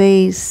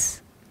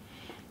space,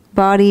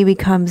 body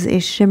becomes a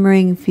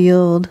shimmering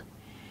field,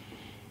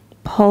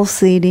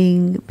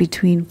 pulsating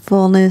between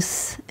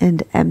fullness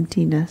and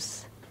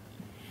emptiness.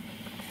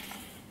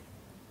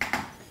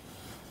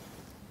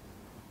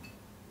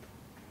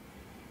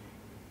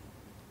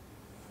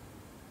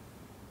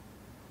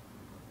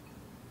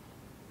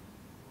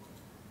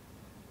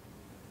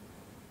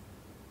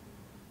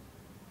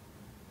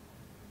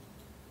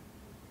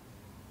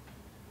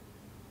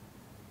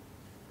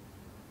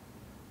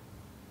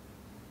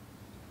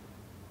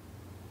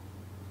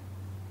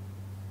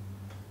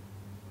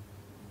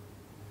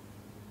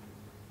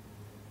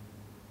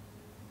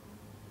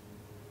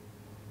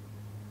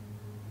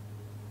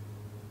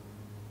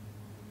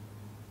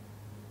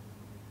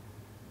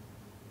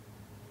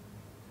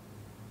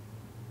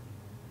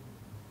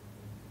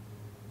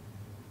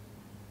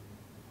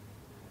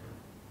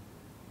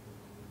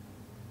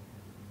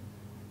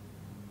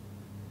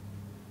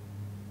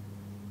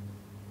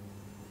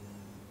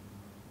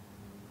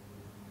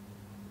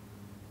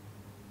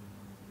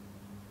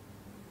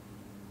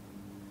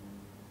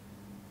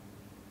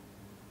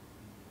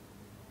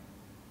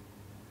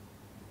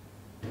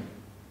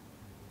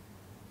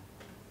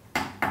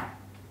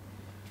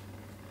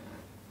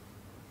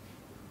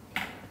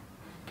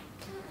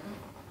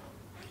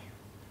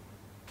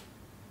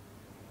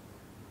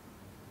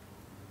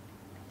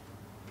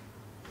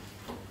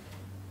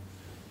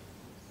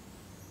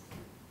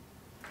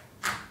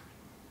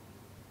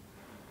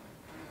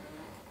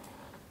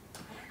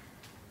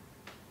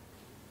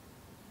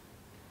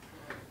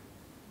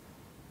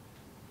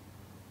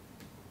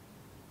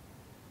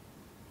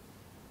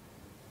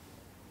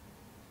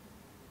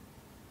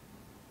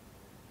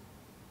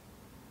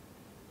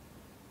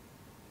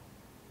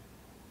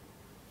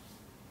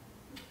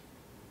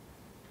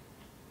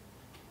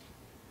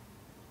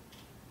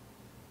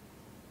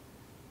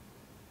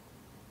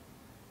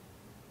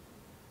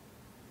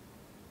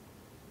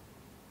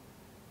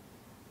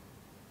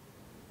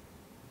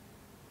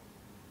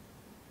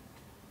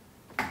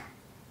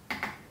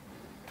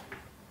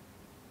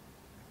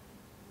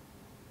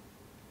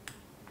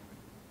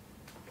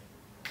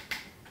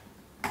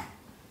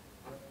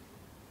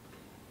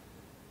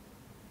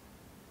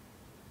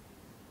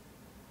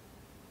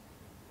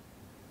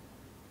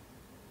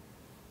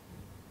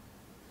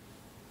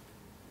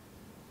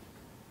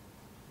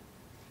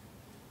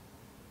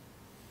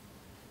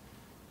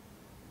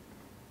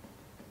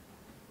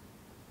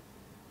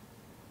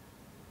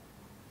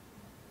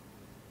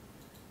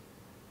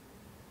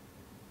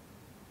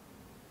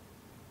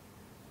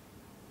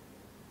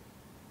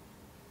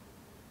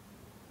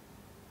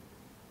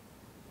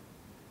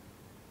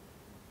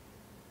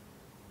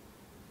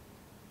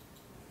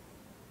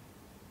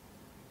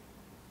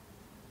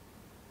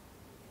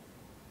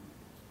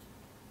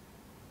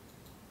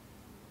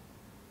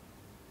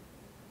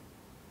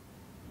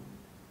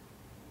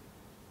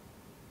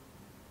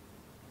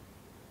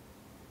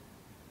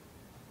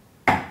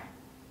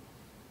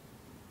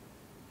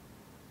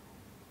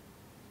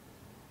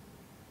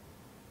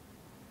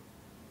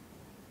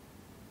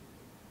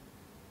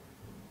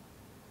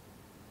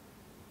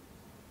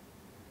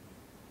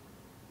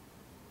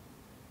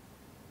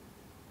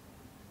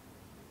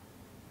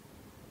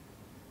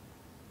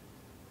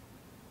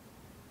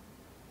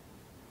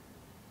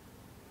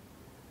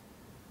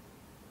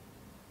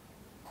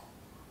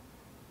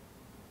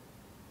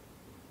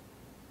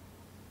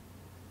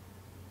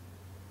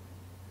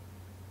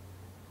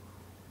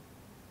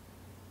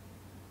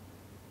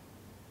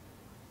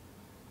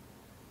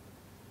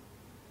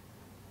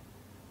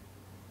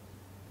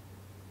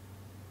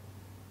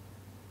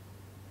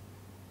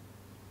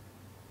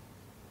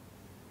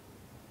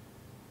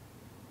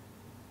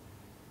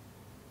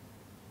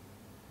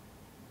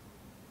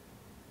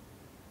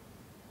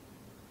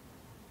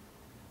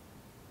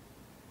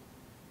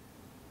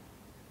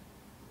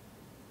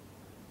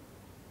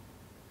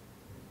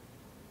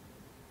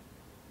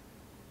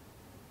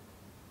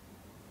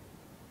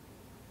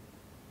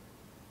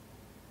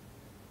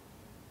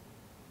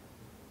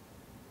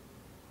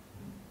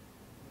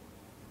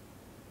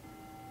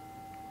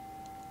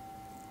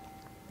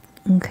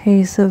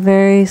 Okay, so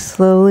very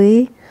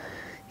slowly,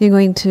 you're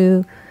going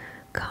to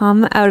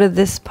come out of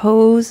this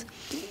pose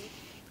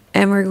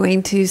and we're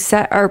going to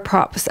set our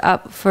props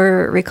up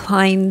for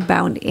reclined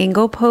bound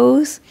angle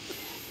pose.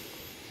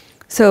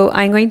 So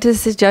I'm going to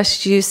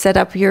suggest you set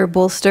up your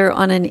bolster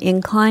on an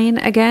incline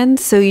again.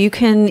 So you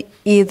can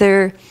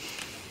use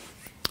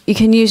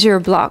your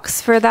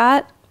blocks for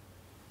that.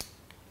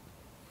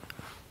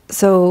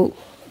 So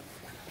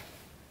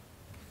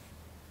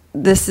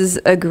this is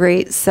a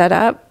great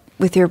setup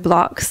with your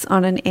blocks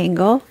on an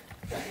angle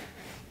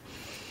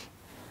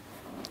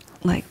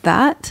like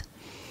that.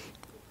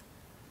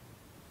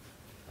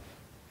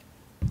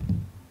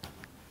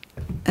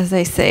 As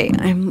I say,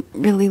 I'm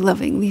really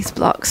loving these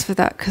blocks for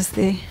that because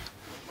they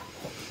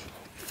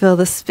fill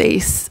the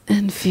space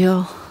and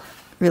feel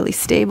really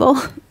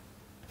stable.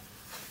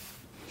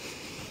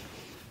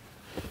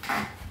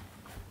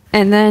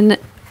 And then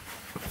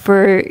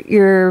for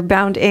your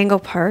bound angle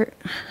part,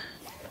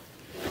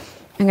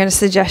 I'm going to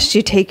suggest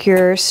you take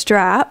your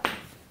strap,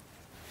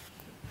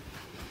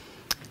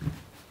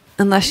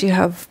 unless you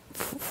have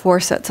 4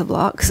 sets of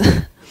blocks.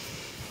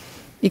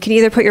 You can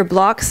either put your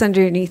blocks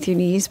underneath your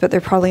knees, but they're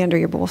probably under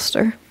your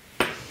bolster.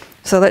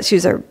 So let's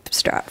use our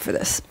strap for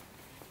this.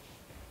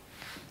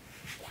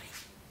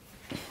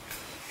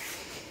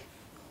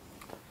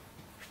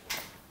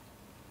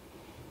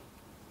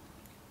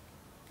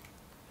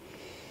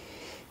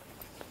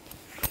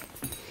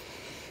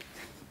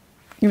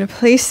 You're going to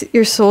place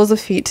your soles of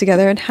feet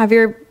together and have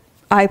your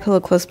eye pillow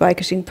close by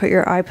because you can put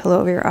your eye pillow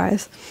over your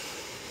eyes.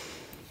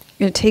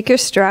 You're going to take your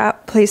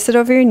strap, place it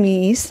over your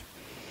knees,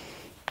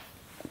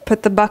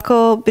 put the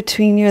buckle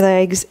between your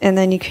legs, and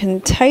then you can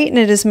tighten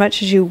it as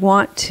much as you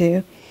want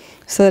to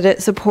so that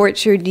it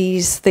supports your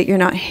knees, that you're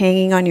not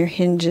hanging on your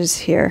hinges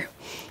here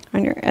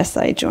on your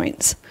SI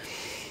joints.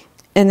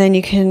 And then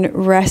you can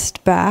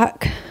rest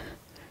back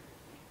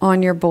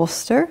on your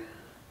bolster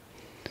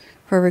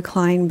for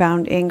reclined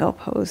bound angle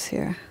pose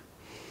here.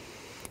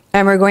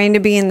 And we're going to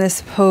be in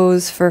this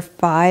pose for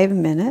 5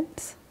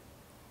 minutes.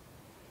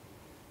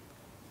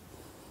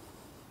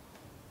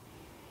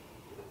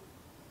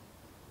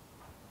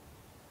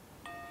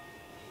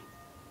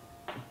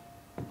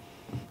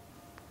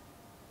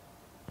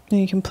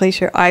 And you can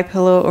place your eye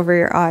pillow over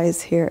your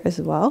eyes here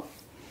as well.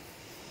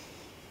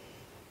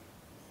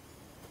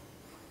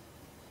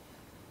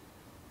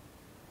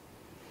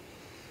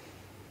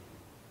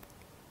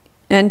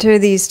 Enter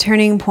these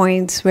turning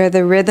points where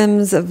the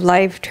rhythms of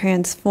life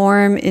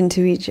transform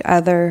into each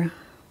other.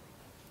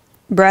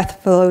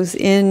 Breath flows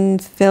in,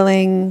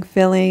 filling,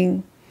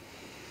 filling,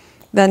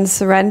 then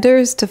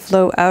surrenders to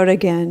flow out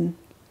again.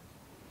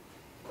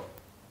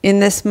 In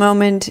this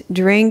moment,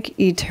 drink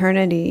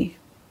eternity.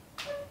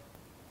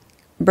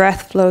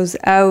 Breath flows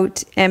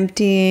out,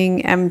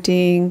 emptying,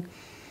 emptying,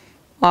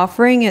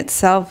 offering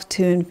itself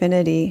to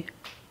infinity.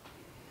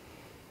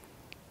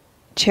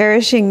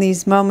 Cherishing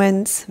these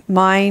moments,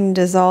 mind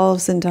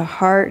dissolves into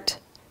heart,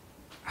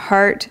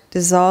 heart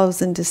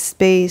dissolves into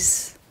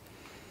space,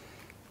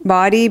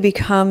 body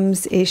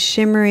becomes a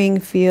shimmering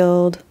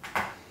field,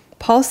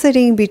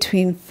 pulsating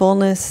between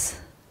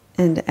fullness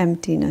and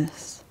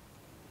emptiness.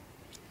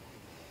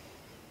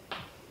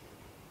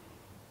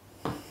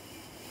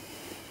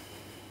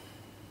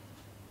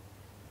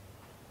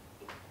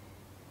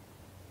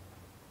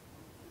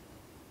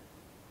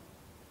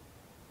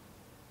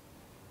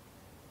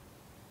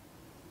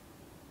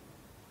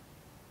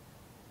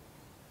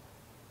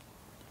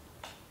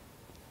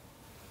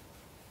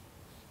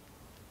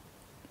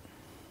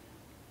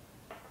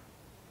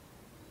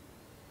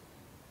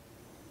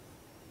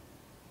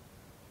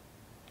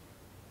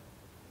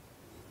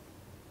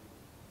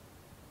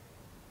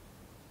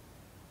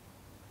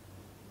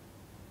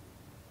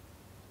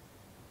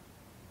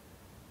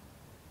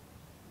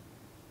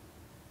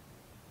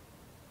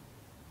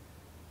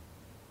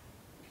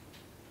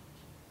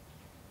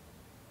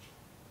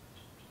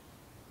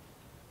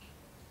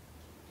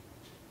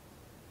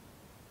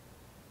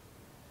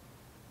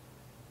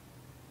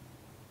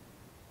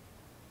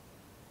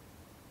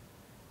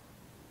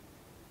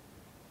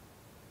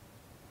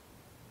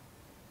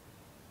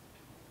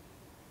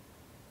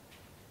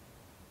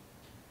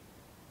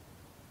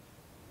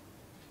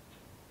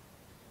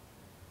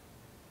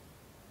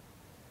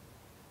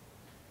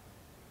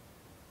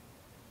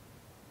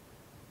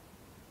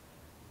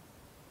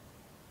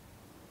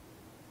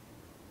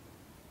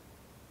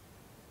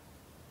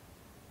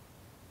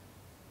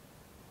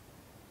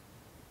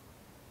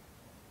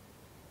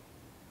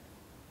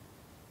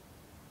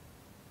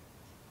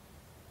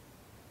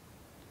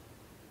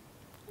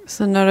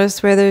 So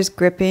notice where there's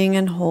gripping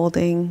and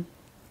holding,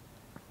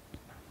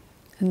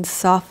 and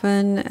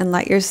soften and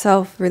let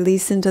yourself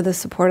release into the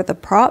support of the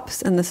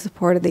props and the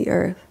support of the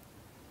earth.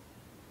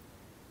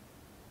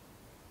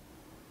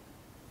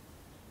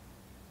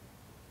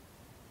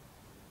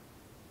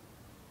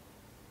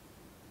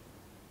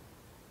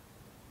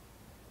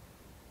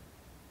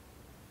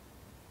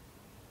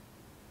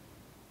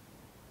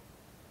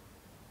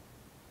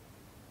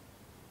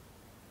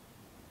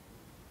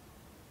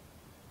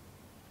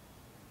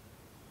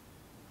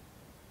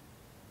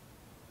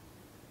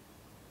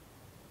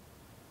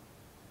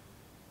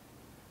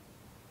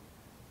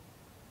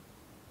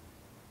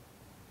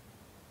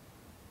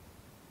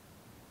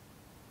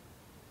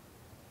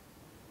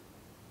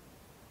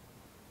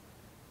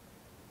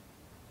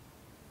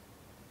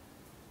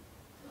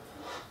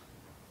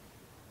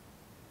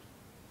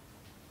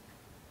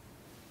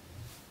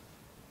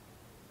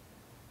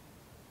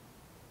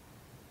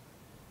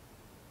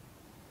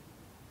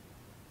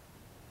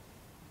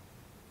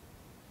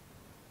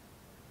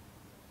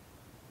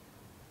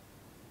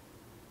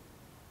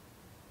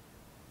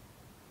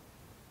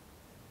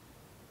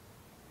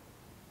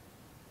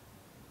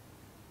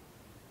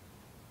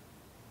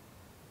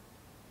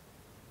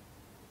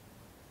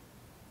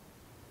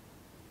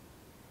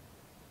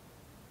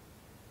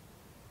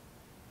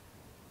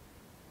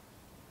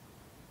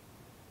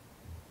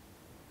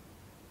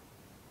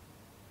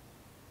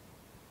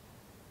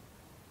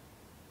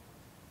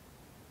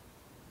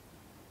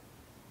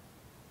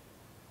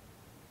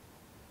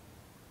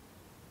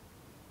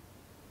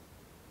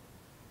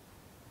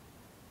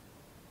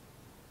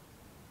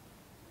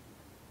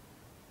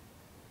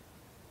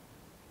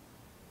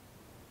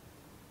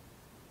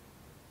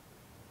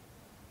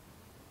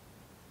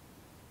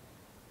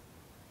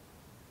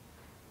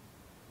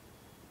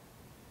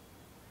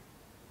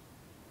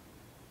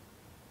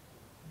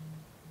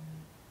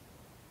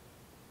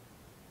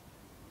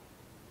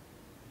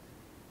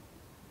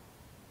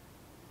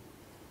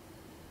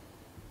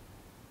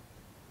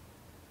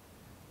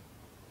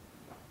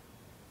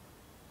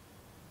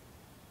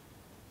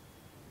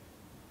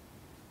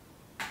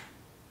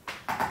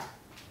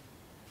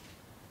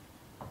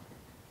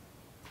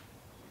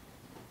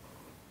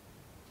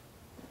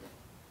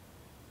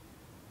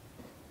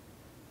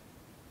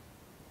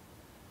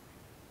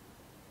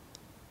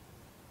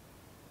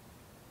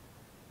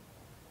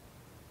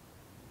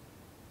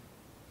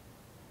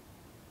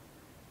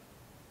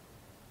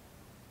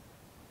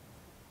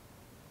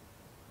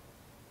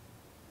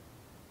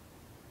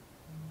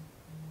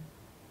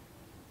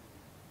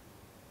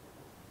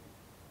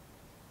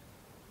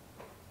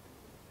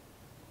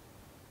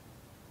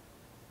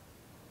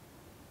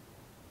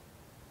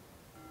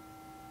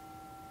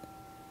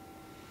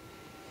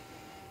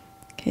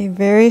 Okay,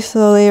 very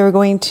slowly we're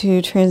going to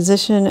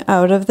transition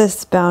out of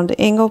this bound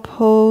angle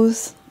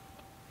pose.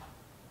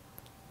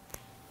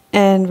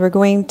 And we're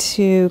going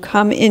to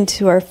come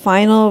into our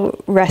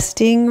final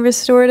resting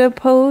restorative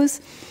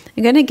pose.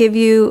 I'm going to give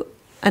you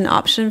an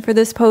option for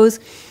this pose.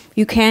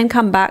 You can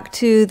come back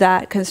to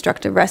that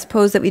constructive rest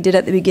pose that we did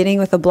at the beginning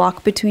with a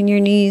block between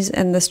your knees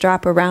and the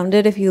strap around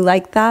it if you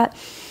like that,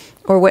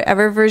 or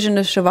whatever version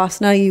of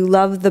Shavasana you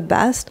love the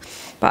best.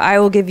 But I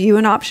will give you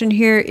an option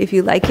here. If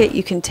you like it,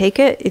 you can take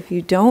it. If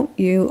you don't,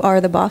 you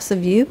are the boss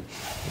of you.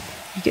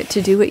 You get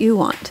to do what you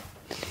want.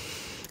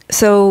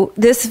 So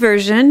this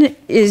version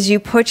is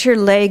you put your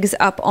legs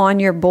up on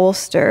your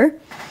bolster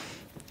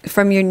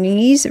from your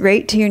knees,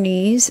 right to your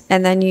knees,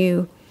 and then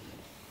you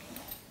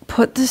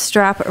put the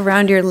strap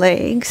around your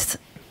legs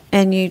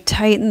and you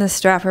tighten the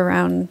strap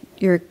around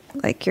your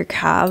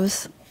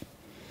calves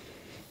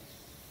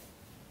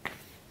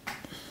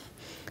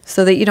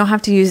so that you don't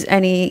have to use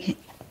any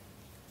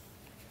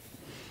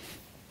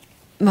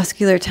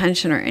muscular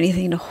tension or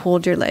anything to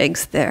hold your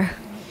legs there.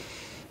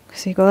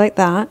 So you go like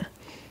that.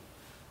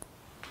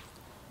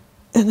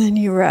 And then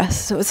you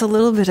rest. So it's a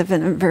little bit of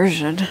an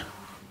inversion.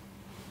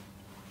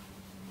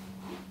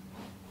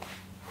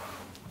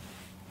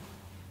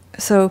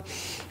 So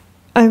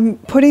I'm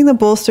putting the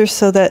bolster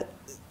so that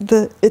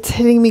it's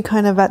hitting me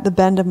kind of at the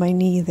bend of my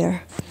knee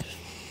there.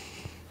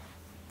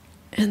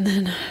 And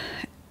then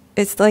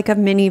it's like a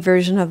mini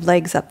version of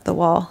legs up the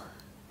wall.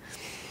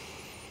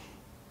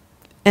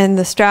 And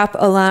the strap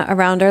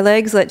around our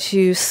legs lets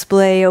you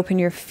splay open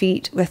your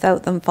feet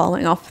without them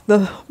falling off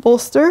the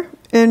bolster.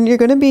 And you're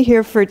going to be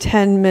here for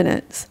 10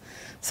 minutes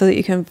so that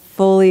you can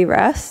fully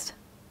rest.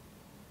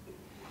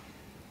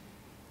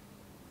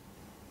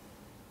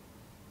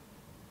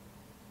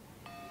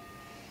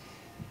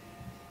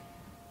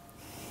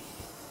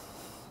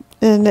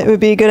 And it would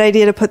be a good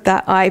idea to put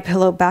that eye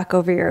pillow back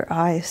over your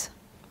eyes.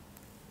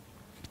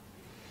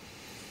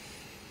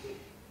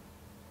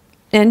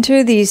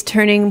 Enter these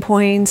turning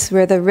points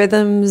where the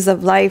rhythms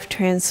of life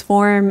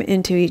transform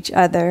into each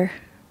other.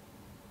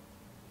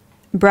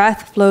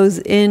 Breath flows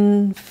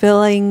in,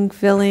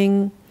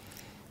 filling,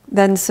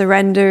 then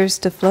surrenders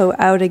to flow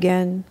out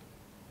again.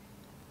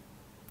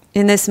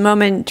 In this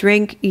moment,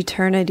 drink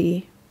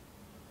eternity.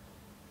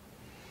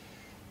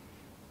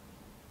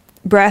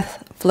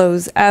 Breath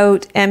flows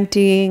out,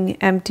 emptying,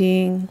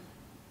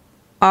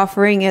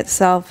 offering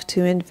itself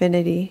to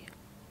infinity.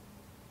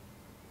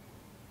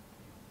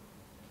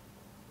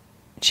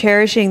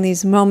 Cherishing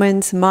these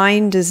moments,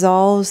 mind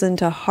dissolves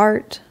into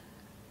heart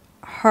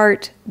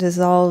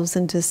dissolves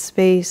into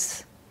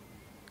space.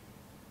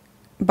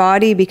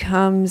 Body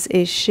becomes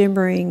a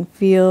shimmering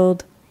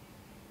field,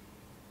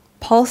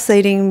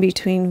 pulsating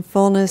between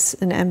fullness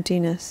and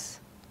emptiness.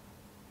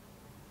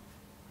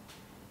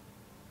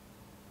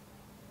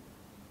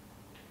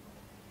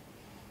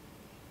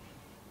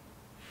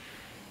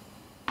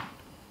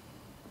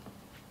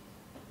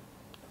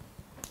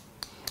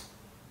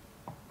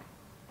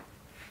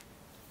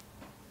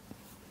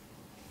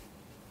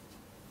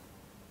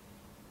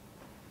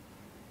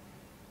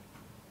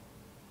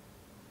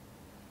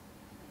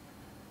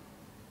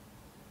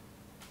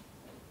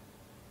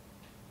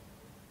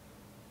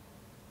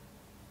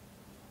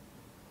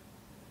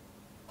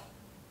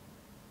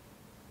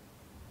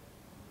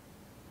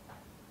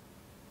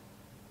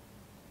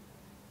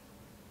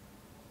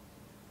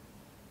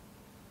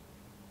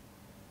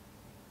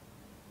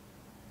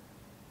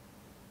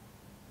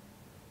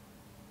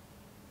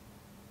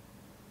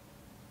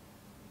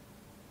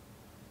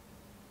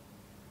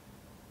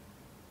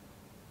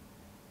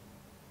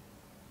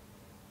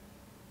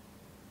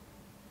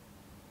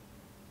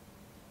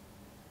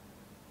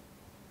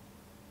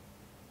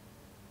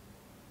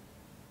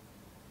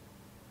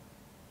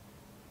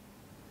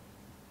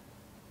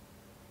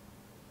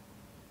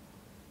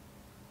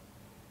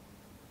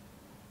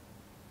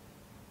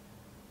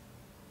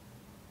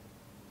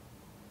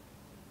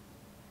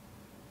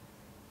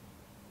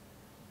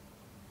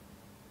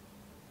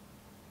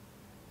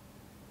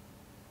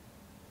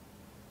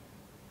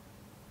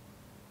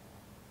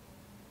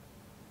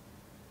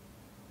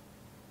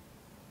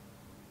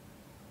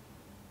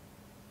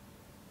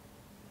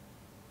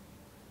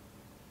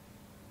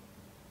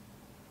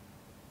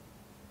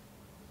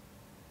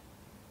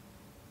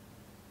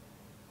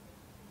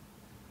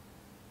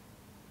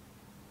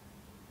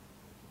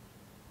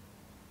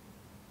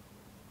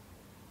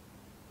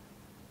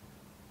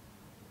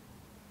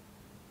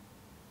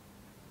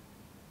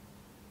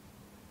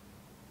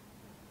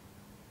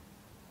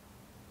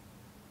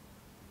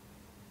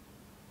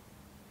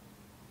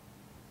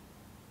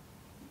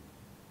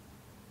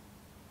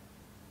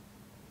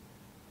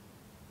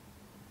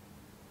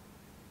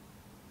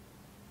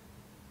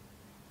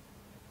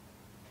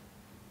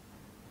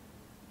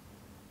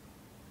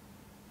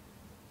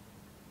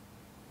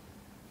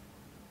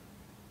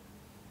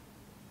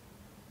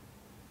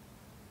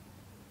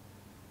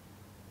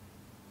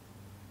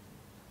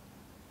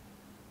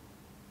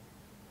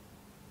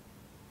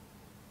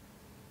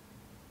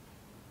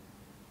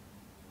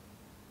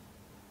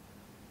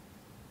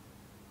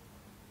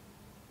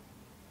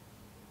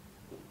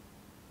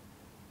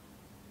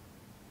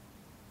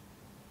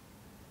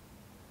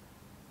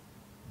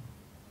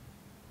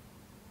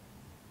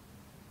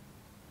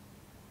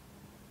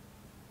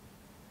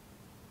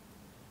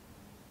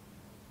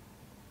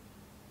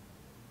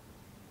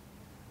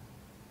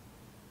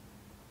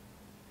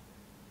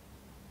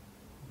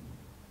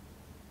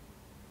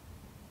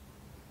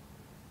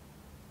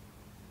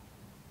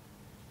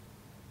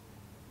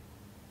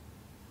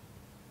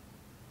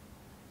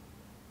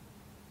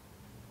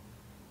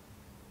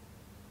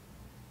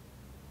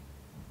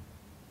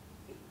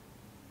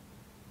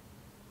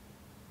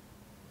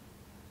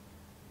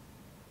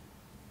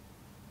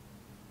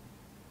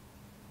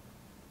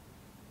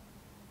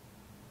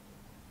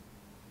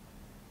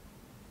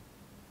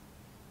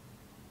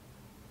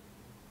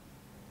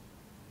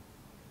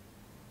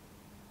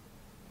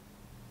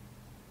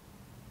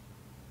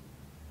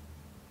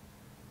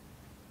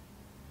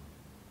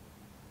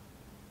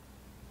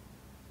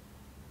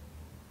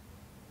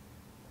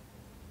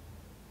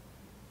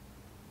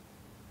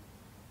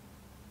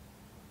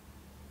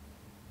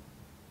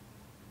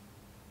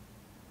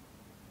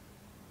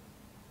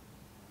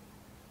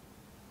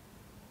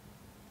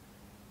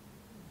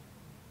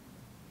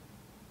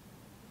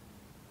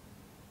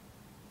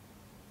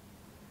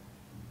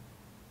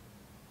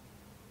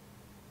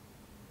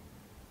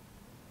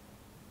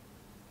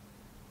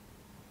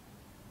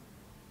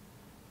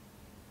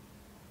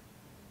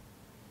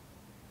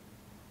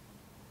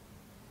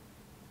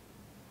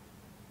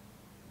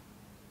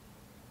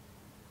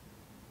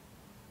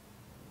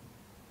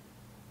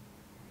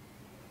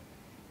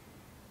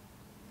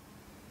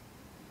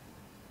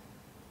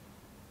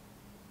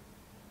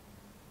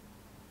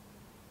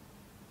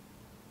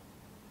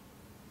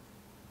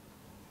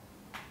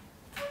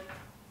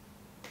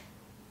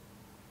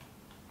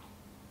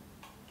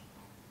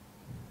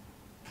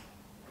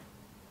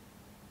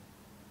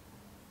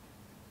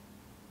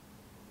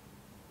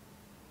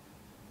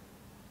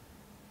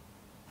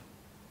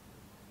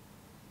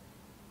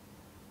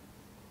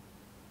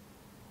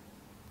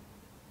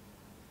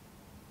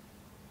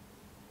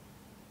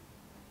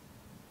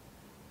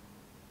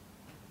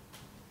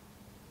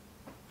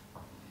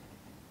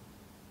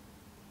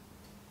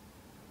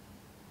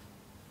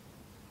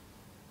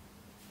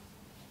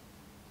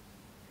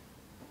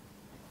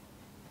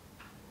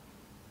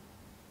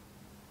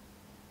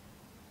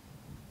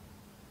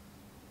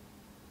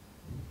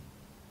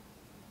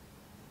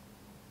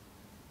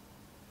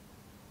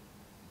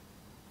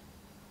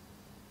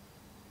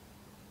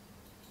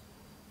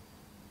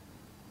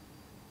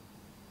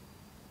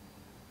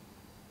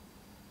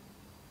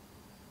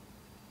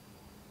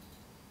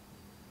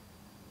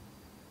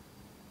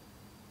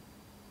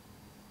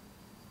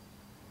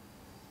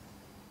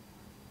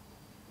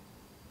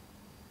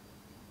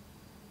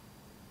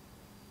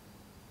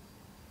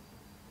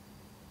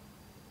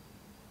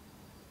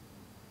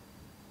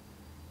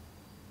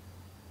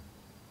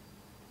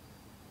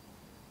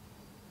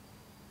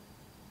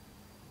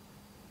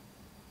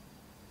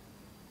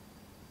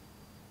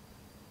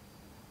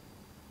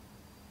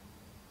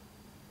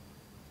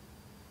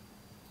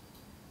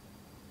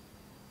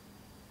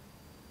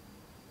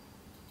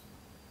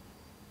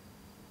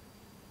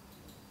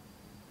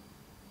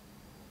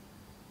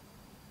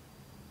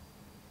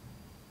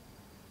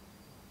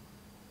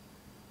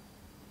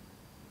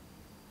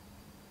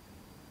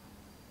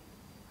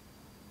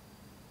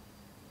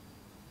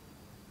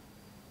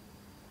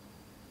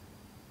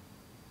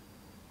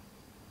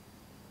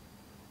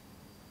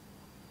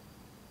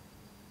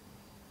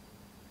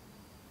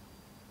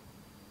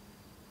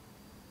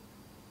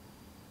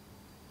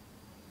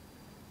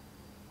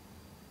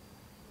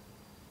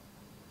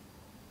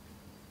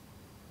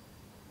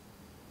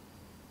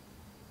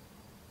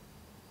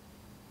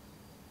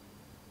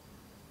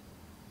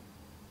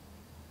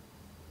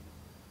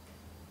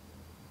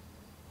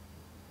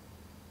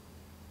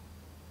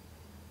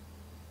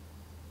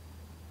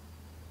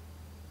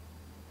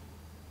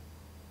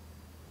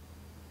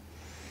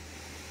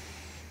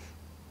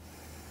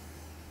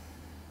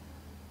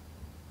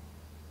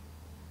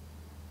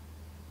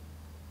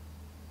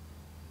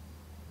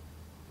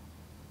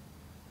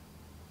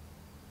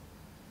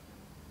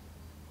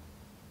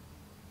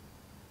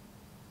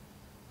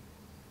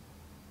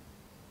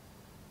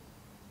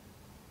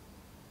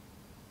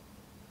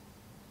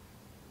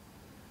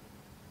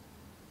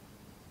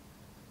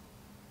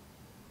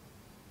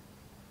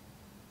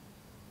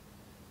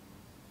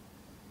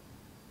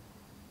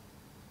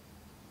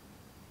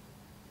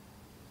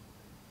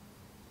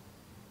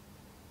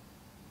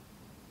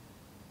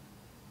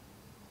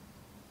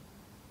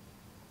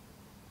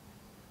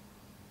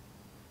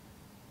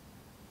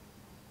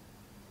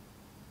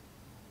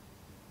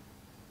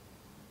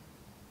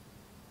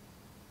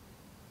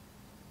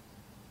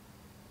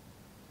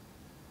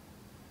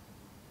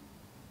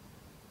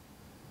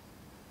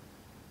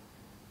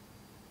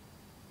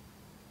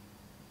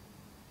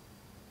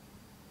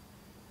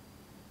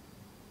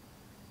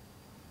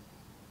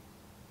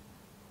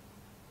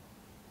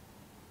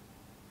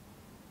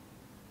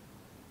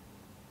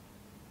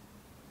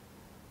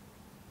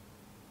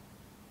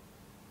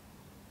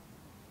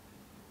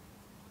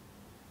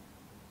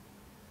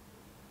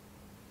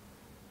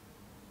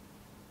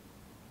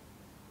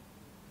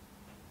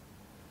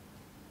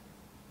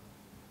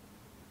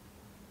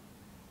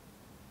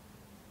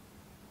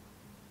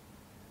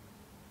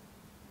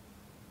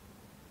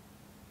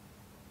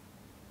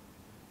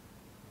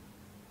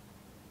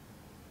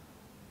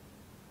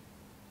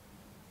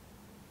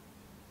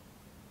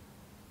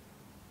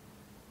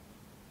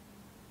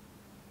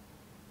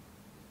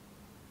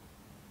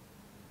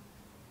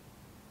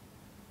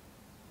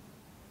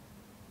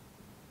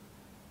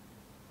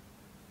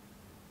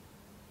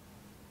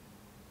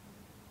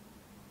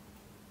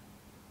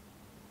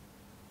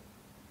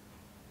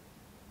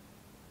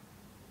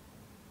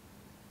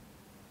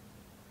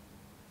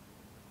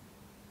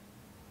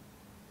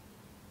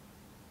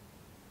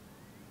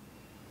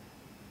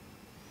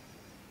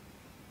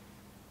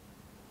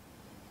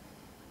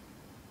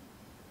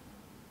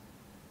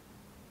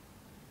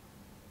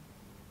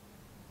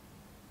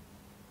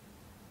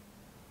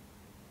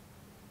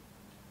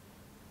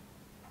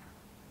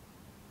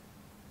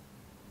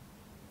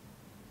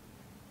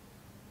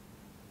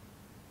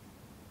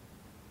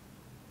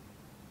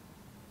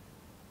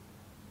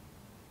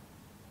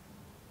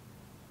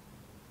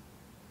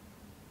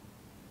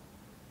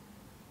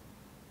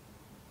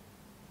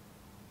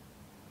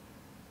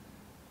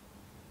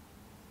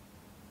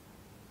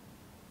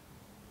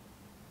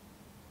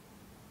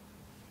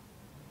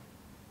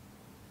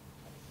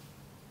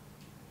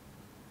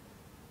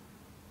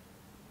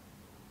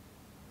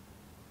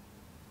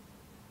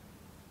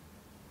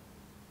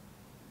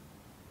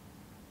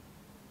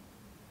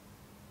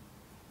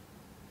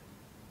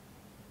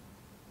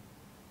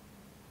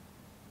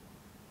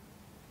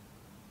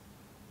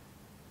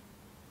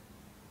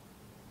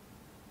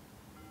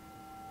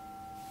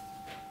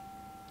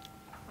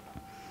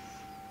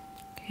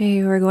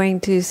 Okay, we're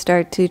going to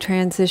start to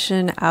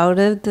transition out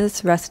of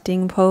this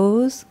resting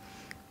pose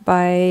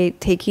by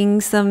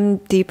taking some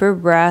deeper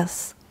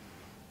breaths,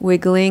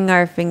 wiggling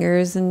our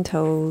fingers and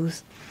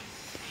toes,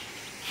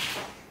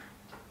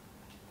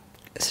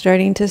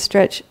 starting to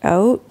stretch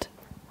out,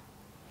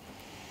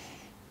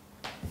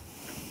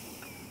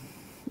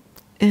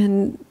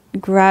 and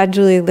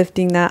gradually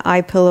lifting that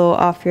eye pillow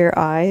off your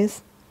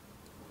eyes.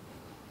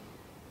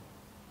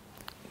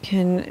 You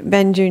can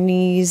bend your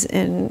knees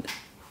and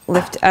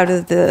lift out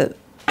of the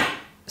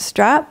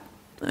strap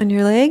on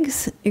your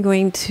legs. You're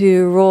going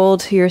to roll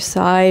to your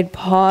side,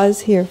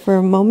 pause here for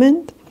a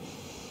moment.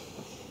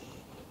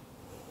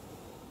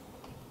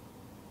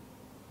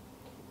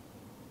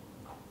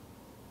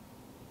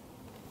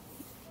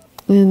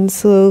 And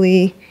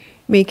slowly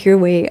make your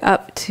way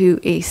up to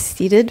a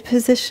seated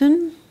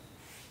position.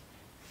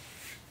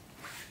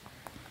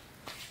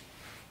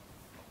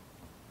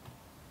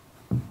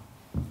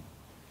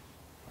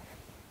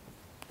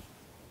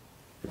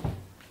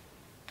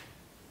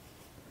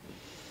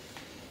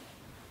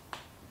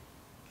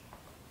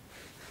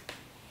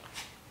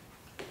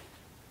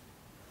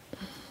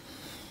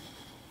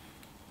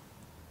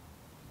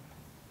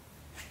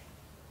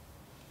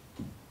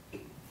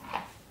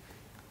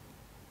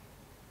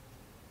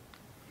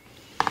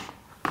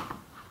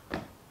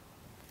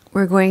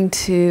 We're going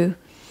to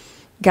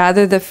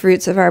gather the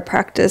fruits of our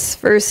practice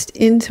first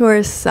into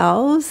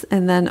ourselves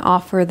and then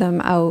offer them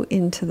out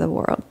into the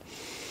world.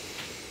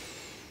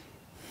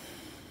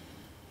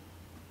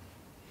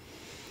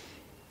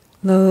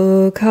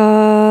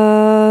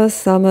 Loka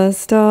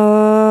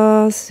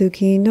samasta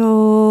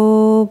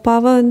sukhino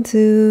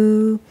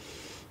bhavantu.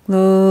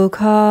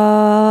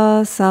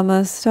 Loka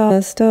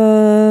samasta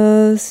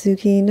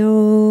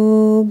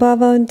sukhino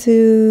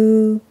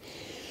bhavantu.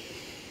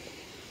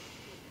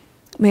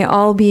 May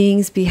all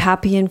beings be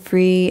happy and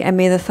free, and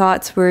may the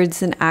thoughts,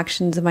 words, and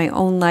actions of my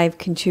own life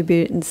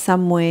contribute in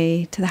some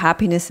way to the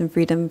happiness and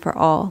freedom for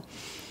all.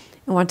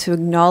 I want to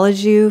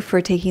acknowledge you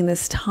for taking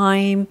this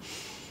time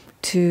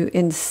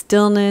in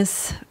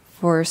stillness,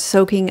 for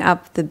soaking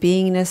up the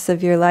beingness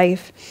of your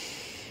life,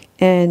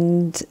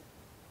 and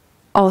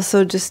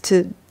also just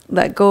to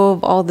let go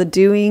of all the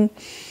doing.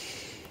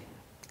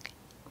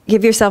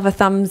 Give yourself a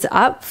thumbs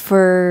up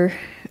for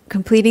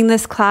completing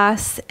this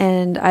class,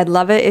 and I'd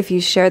love it if you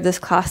shared this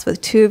class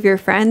with 2 of your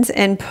friends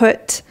and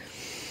put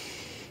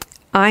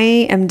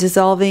 "I am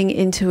dissolving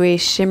into a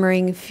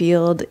shimmering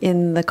field"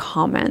 in the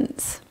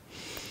comments.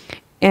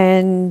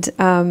 And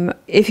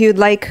if you'd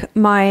like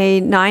my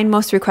 9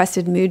 most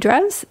requested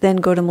mudras, then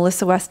go to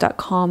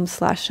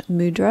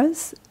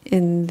melissawest.com/mudras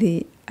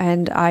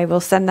and I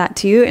will send that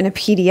to you in a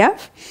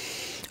PDF.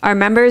 Our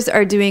members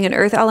are doing an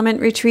Earth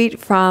Element retreat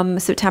from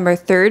September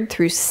 3rd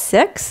through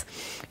 6th.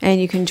 And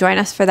you can join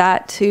us for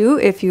that too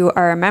if you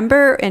are a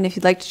member. And if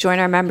you'd like to join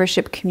our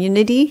membership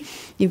community,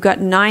 you've got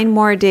 9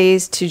 more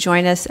days to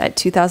join us at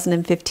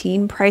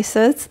 2015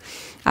 prices.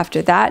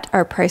 After that,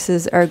 our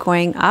prices are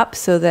going up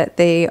so that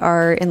they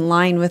are in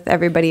line with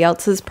everybody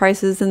else's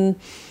prices in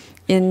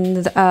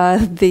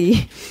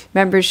the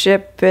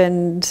membership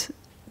and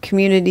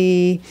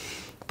community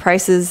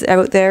prices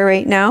out there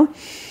right now.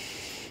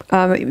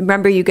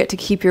 Remember, you get to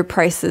keep your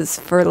prices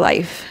for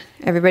life.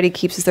 Everybody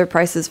keeps their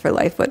prices for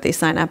life, what they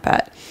sign up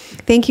at.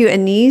 Thank you,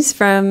 Anise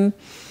thank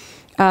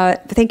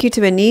you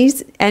to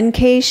Anise,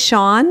 NK,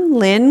 Sean,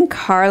 Lynn,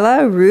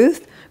 Carla,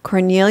 Ruth,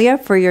 Cornelia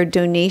for your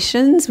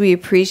donations. We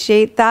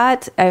appreciate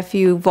that. If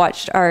you've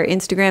watched our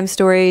Instagram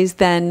stories,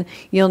 then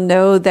you'll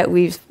know that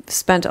we've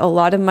spent a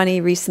lot of money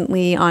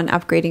recently on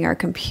upgrading our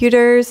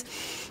computers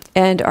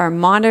and our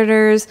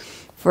monitors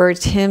for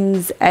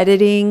Tim's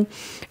editing.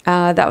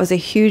 That was a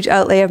huge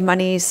outlay of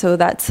money, so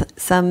that's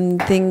some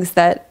things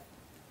that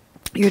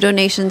your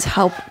donations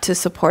help to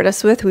support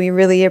us with. We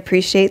really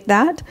appreciate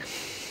that.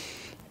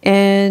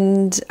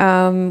 And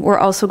we're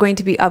also going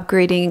to be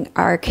upgrading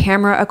our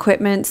camera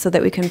equipment so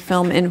that we can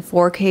film in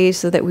 4K,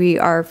 so that we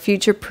are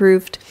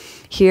future-proofed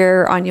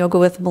here on Yoga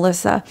with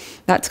Melissa.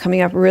 That's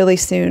coming up really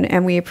soon,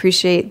 and we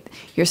appreciate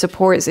your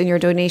supports and your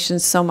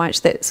donations so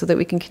much so that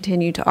we can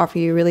continue to offer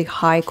you really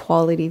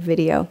high-quality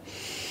video.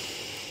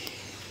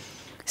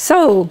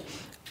 So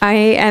I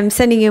am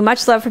sending you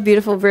much love for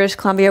beautiful British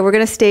Columbia. We're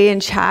going to stay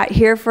and chat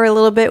here for a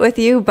little bit with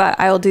you, but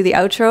I will do the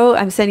outro.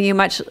 I'm sending you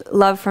much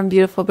love from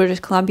beautiful British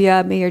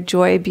Columbia. May your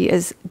joy be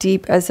as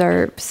deep as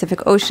our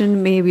Pacific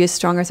Ocean. May you be as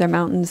strong as our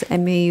mountains,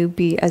 and may you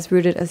be as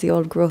rooted as the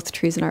old growth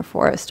trees in our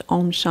forest.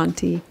 Om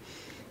Shanti.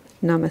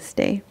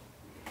 Namaste.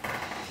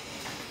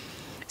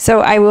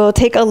 So I will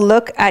take a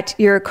look at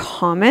your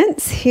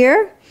comments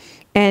here,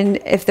 and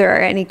if there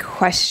are any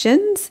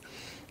questions.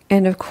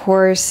 And of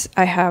course,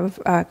 I have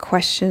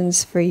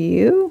questions for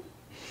you.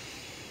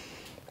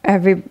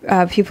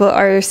 People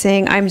are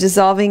saying, I'm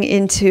dissolving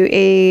into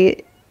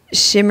a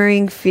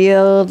shimmering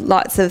field.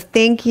 Lots of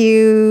thank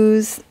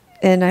yous.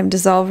 And I'm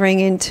dissolving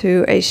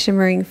into a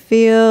shimmering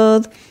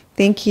field.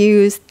 Thank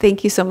yous.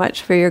 Thank you so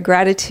much for your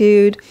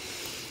gratitude.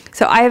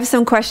 So I have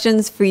some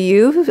questions for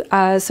you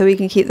so we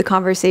can keep the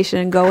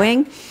conversation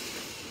going.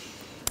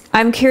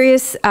 I'm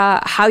curious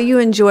how you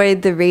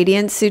enjoyed the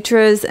Radiant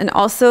Sutras, and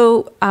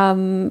also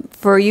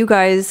for you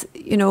guys,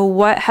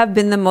 what have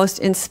been the most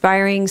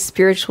inspiring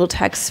spiritual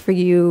texts for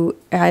you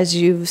as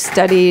you've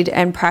studied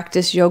and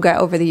practiced yoga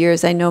over the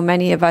years? I know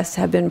many of us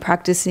have been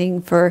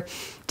practicing for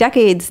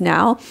decades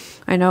now.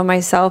 I know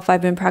myself,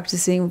 I've been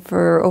practicing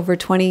for over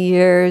 20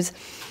 years.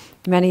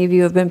 Many of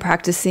you have been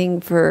practicing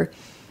for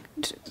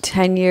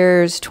 10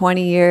 years,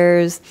 20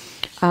 years.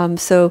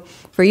 So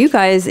for you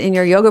guys in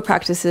your yoga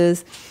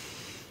practices,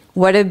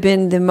 what have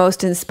been the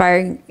most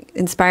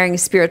inspiring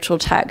spiritual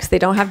texts? They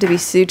don't have to be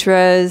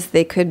sutras.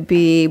 They could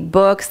be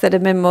books that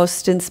have been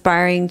most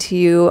inspiring to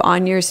you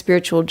on your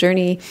spiritual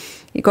journey.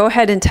 You go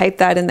ahead and type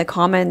that in the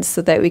comments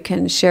so that we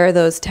can share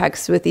those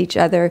texts with each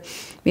other.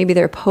 Maybe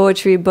they're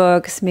poetry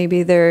books.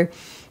 Maybe they're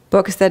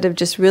books that have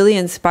just really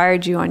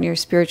inspired you on your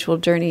spiritual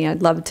journey.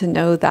 I'd love to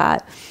know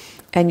that.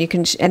 And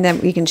and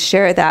then we can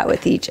share that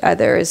with each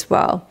other as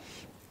well.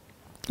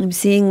 I'm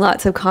seeing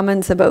lots of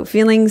comments about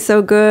feeling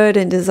so good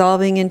and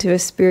dissolving into a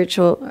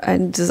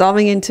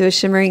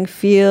shimmering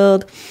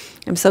field.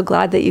 I'm so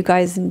glad that you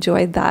guys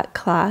enjoyed that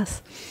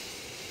class.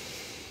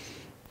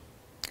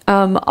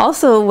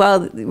 Also,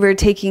 while we're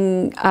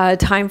taking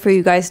time for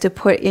you guys to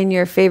put in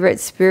your favorite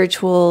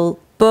spiritual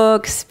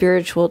books,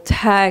 spiritual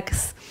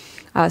texts,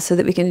 so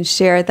that we can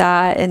share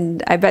that.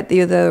 And I bet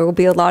there will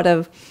be a lot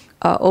of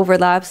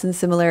overlaps and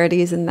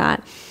similarities in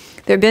that.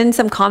 There have been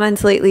some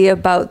comments lately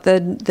about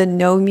the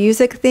no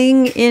music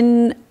thing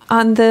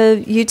on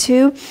the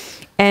YouTube,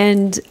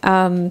 and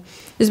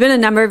there's been a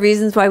number of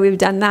reasons why we've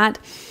done that.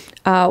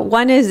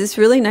 One is it's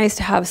really nice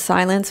to have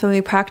silence when we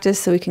practice,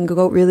 so we can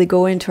really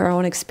go into our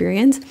own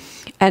experience.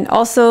 And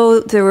also,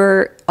 there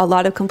were a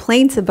lot of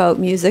complaints about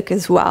music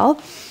as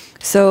well.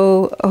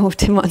 So,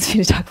 Tim wants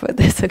me to talk about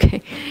this.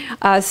 Okay,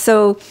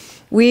 so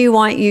we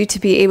want you to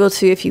be able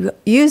to, if you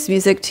use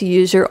music, to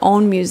use your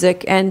own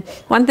music. And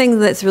one thing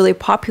that's really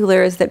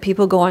popular is that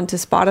people go onto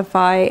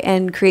Spotify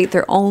and create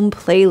their own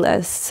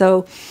playlists.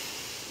 So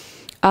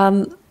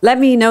let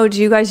me know,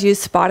 do you guys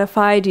use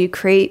Spotify? Do you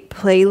create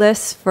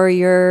playlists for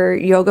your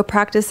yoga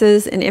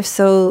practices? And if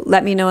so,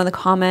 let me know in the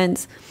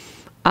comments.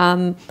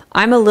 I'm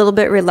a little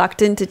bit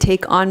reluctant to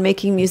take on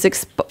making music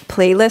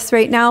playlists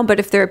right now, but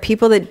if there are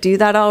people that do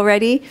that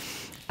already,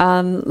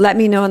 let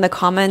me know in the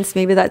comments.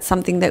 Maybe that's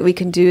something that we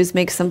can do, is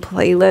make some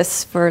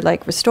playlists for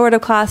like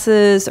restorative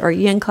classes or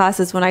yin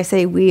classes. When I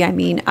say we, I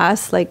mean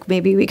us. Like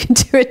maybe we can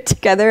do it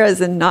together, as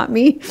in not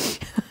me.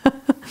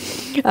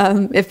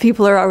 If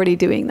people are already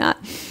doing that,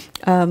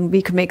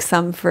 we could make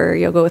some for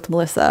Yoga with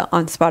Melissa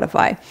on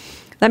Spotify.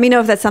 Let me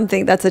know if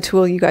that's a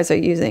tool you guys are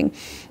using.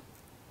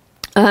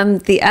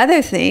 The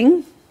other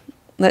thing,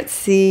 let's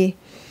see.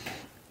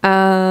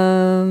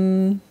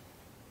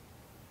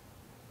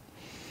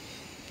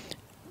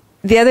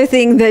 The other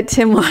thing that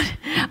Tim wanted,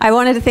 I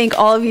wanted to thank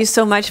all of you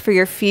so much for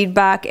your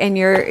feedback and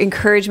your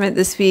encouragement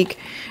this week.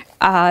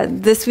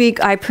 This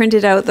week I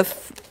printed out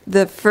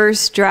the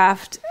first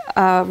draft,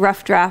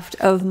 rough draft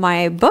of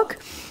my book,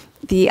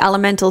 The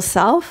Elemental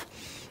Self,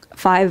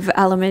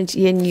 5-Element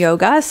Yin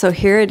Yoga. So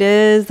here it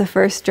is, the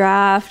first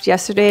draft.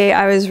 Yesterday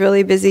I was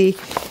really busy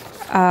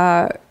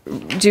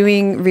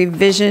doing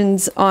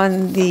revisions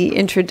on the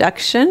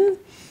introduction.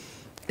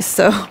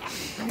 So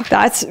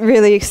that's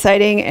really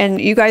exciting, and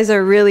you guys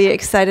are really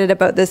excited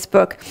about this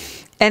book.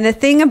 And the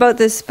thing about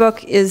this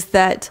book is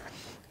that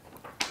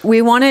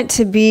we want it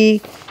to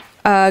be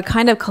a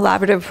kind of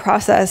collaborative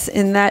process,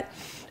 in that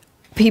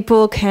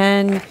people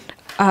can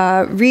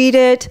read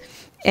it,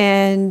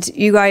 and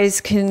you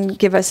guys can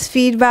give us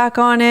feedback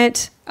on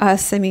it.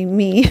 Us, I mean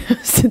me,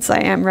 since I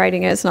am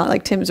writing it. It's not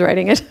like Tim's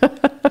writing it.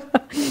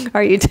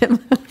 Are you, Tim?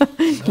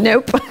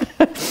 Nope.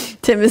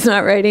 Tim is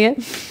not writing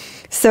it.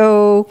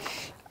 So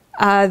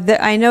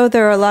I know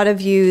there are a lot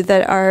of you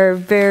that are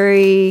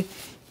very,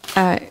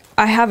 I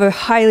have a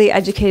highly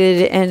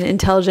educated and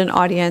intelligent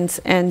audience.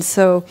 And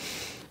so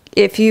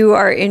if you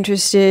are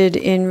interested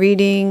in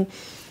reading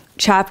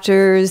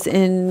chapters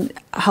and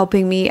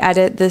helping me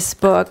edit this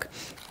book,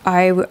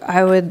 I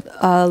would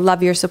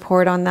love your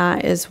support on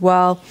that as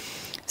well.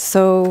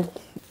 So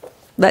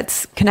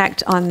let's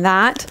connect on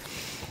that.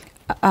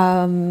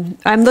 I'm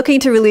looking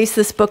to release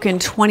this book in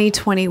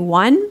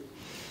 2021.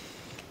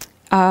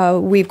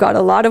 We've got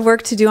a lot of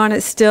work to do on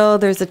it still.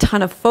 There's a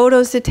ton of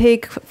photos to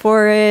take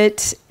for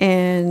it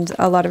and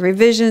a lot of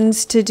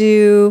revisions to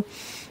do.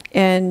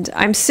 And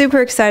I'm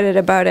super excited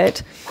about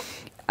it.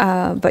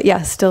 But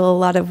yeah, still a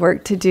lot of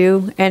work to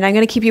do. And I'm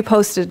going to keep you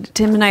posted.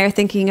 Tim and I are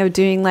thinking of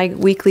doing like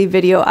weekly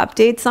video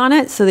updates on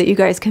it so that you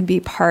guys can be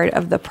part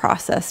of the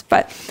process.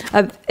 But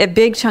a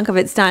big chunk of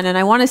it's done. And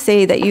I want to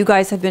say that you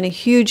guys have been a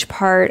huge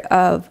part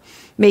of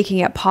making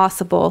it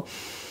possible,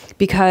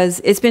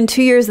 because it's been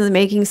 2 years in the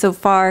making so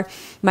far.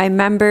 My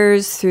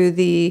members through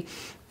the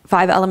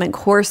 5-Element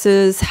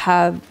courses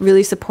have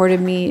really supported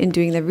me in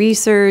doing the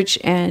research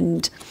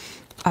and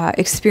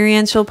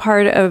experiential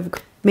part of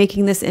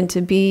making this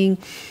into being.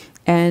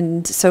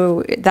 And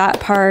so that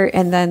part,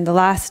 and then the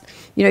last,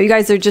 you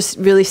guys are just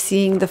really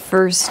seeing the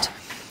first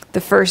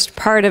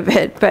part of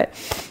it. But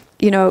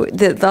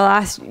the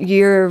last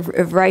year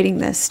of writing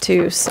this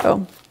too.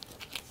 So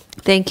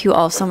thank you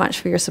all so much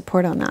for your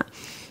support on that.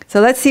 So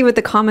let's see what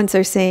the comments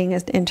are saying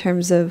in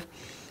terms of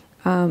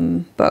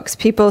books.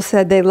 People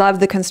said they love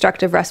the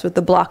constructive rest with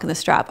the block and the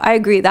strap. I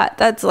agree.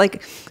 That's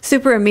like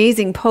super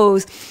amazing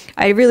pose.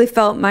 I really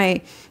felt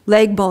my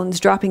leg bones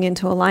dropping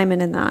into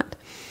alignment in that.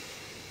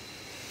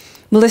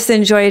 Melissa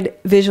enjoyed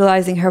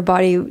visualizing her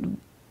body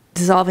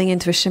dissolving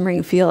into a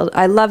shimmering field.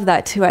 I love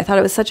that too. I thought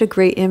it was such a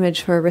great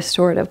image for a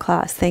restorative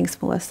class.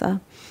 Thanks,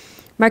 Melissa.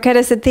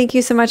 Marquetta said, thank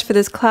you so much for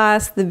this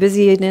class. The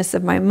busyness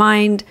of my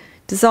mind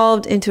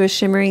dissolved into a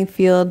shimmering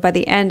field. By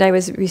the end, I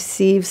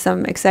received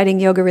some exciting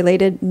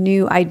yoga-related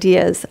new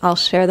ideas. I'll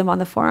share them on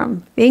the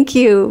forum. Thank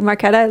you,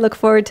 Marquetta. I look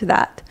forward to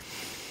that.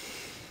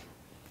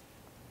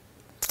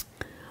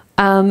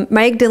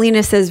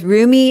 Magdalena says,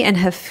 Rumi and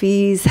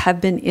Hafiz have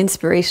been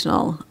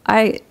inspirational.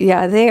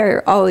 They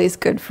are always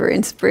good for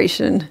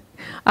inspiration.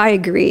 I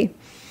agree.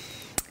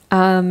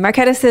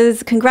 Marquetta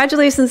says,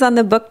 congratulations on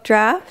the book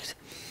draft.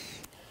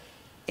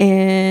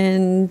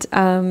 And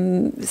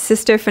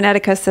Sister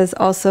Phonetica says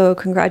also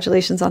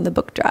congratulations on the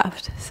book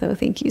draft. So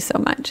thank you so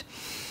much.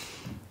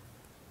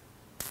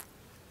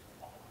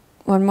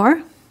 One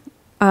more.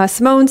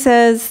 Simone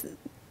says,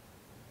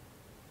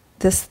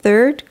 this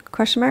third,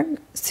 question mark,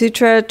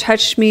 sutra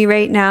touched me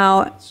right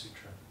now.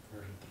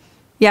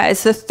 Yeah,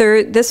 it's the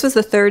third. This was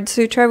the third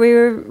sutra we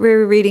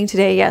were reading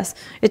today. Yes,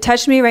 it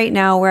touched me right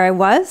now where I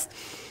was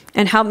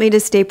and helped me to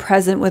stay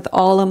present with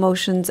all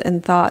emotions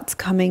and thoughts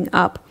coming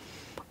up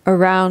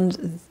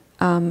around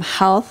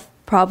health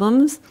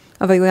problems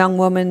of a young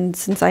woman,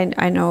 since I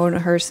know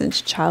her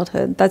since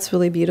childhood. That's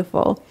really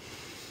beautiful.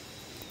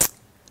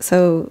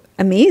 So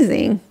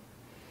amazing.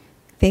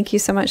 Thank you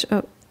so much.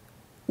 Oh,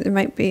 it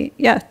might be,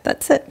 yeah,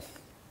 that's it.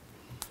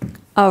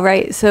 All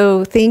right,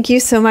 so thank you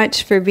so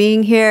much for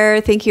being here.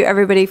 Thank you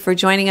everybody for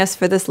joining us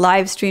for this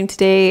live stream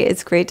today.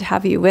 It's great to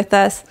have you with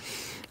us.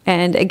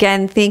 And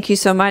again, thank you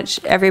so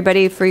much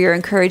everybody for your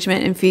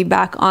encouragement and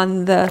feedback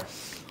on the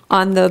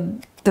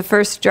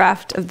first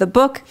draft of the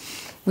book.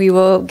 We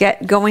will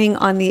get going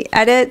on the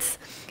edits.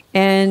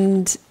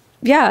 And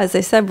yeah, as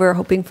I said, we're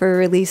hoping for a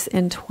release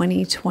in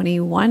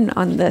 2021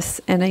 on this.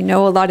 And I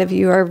know a lot of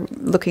you are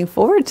looking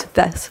forward to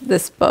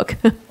this book.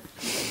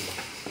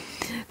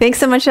 Thanks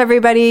so much,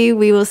 everybody.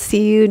 We will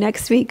see you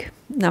next week.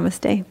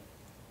 Namaste.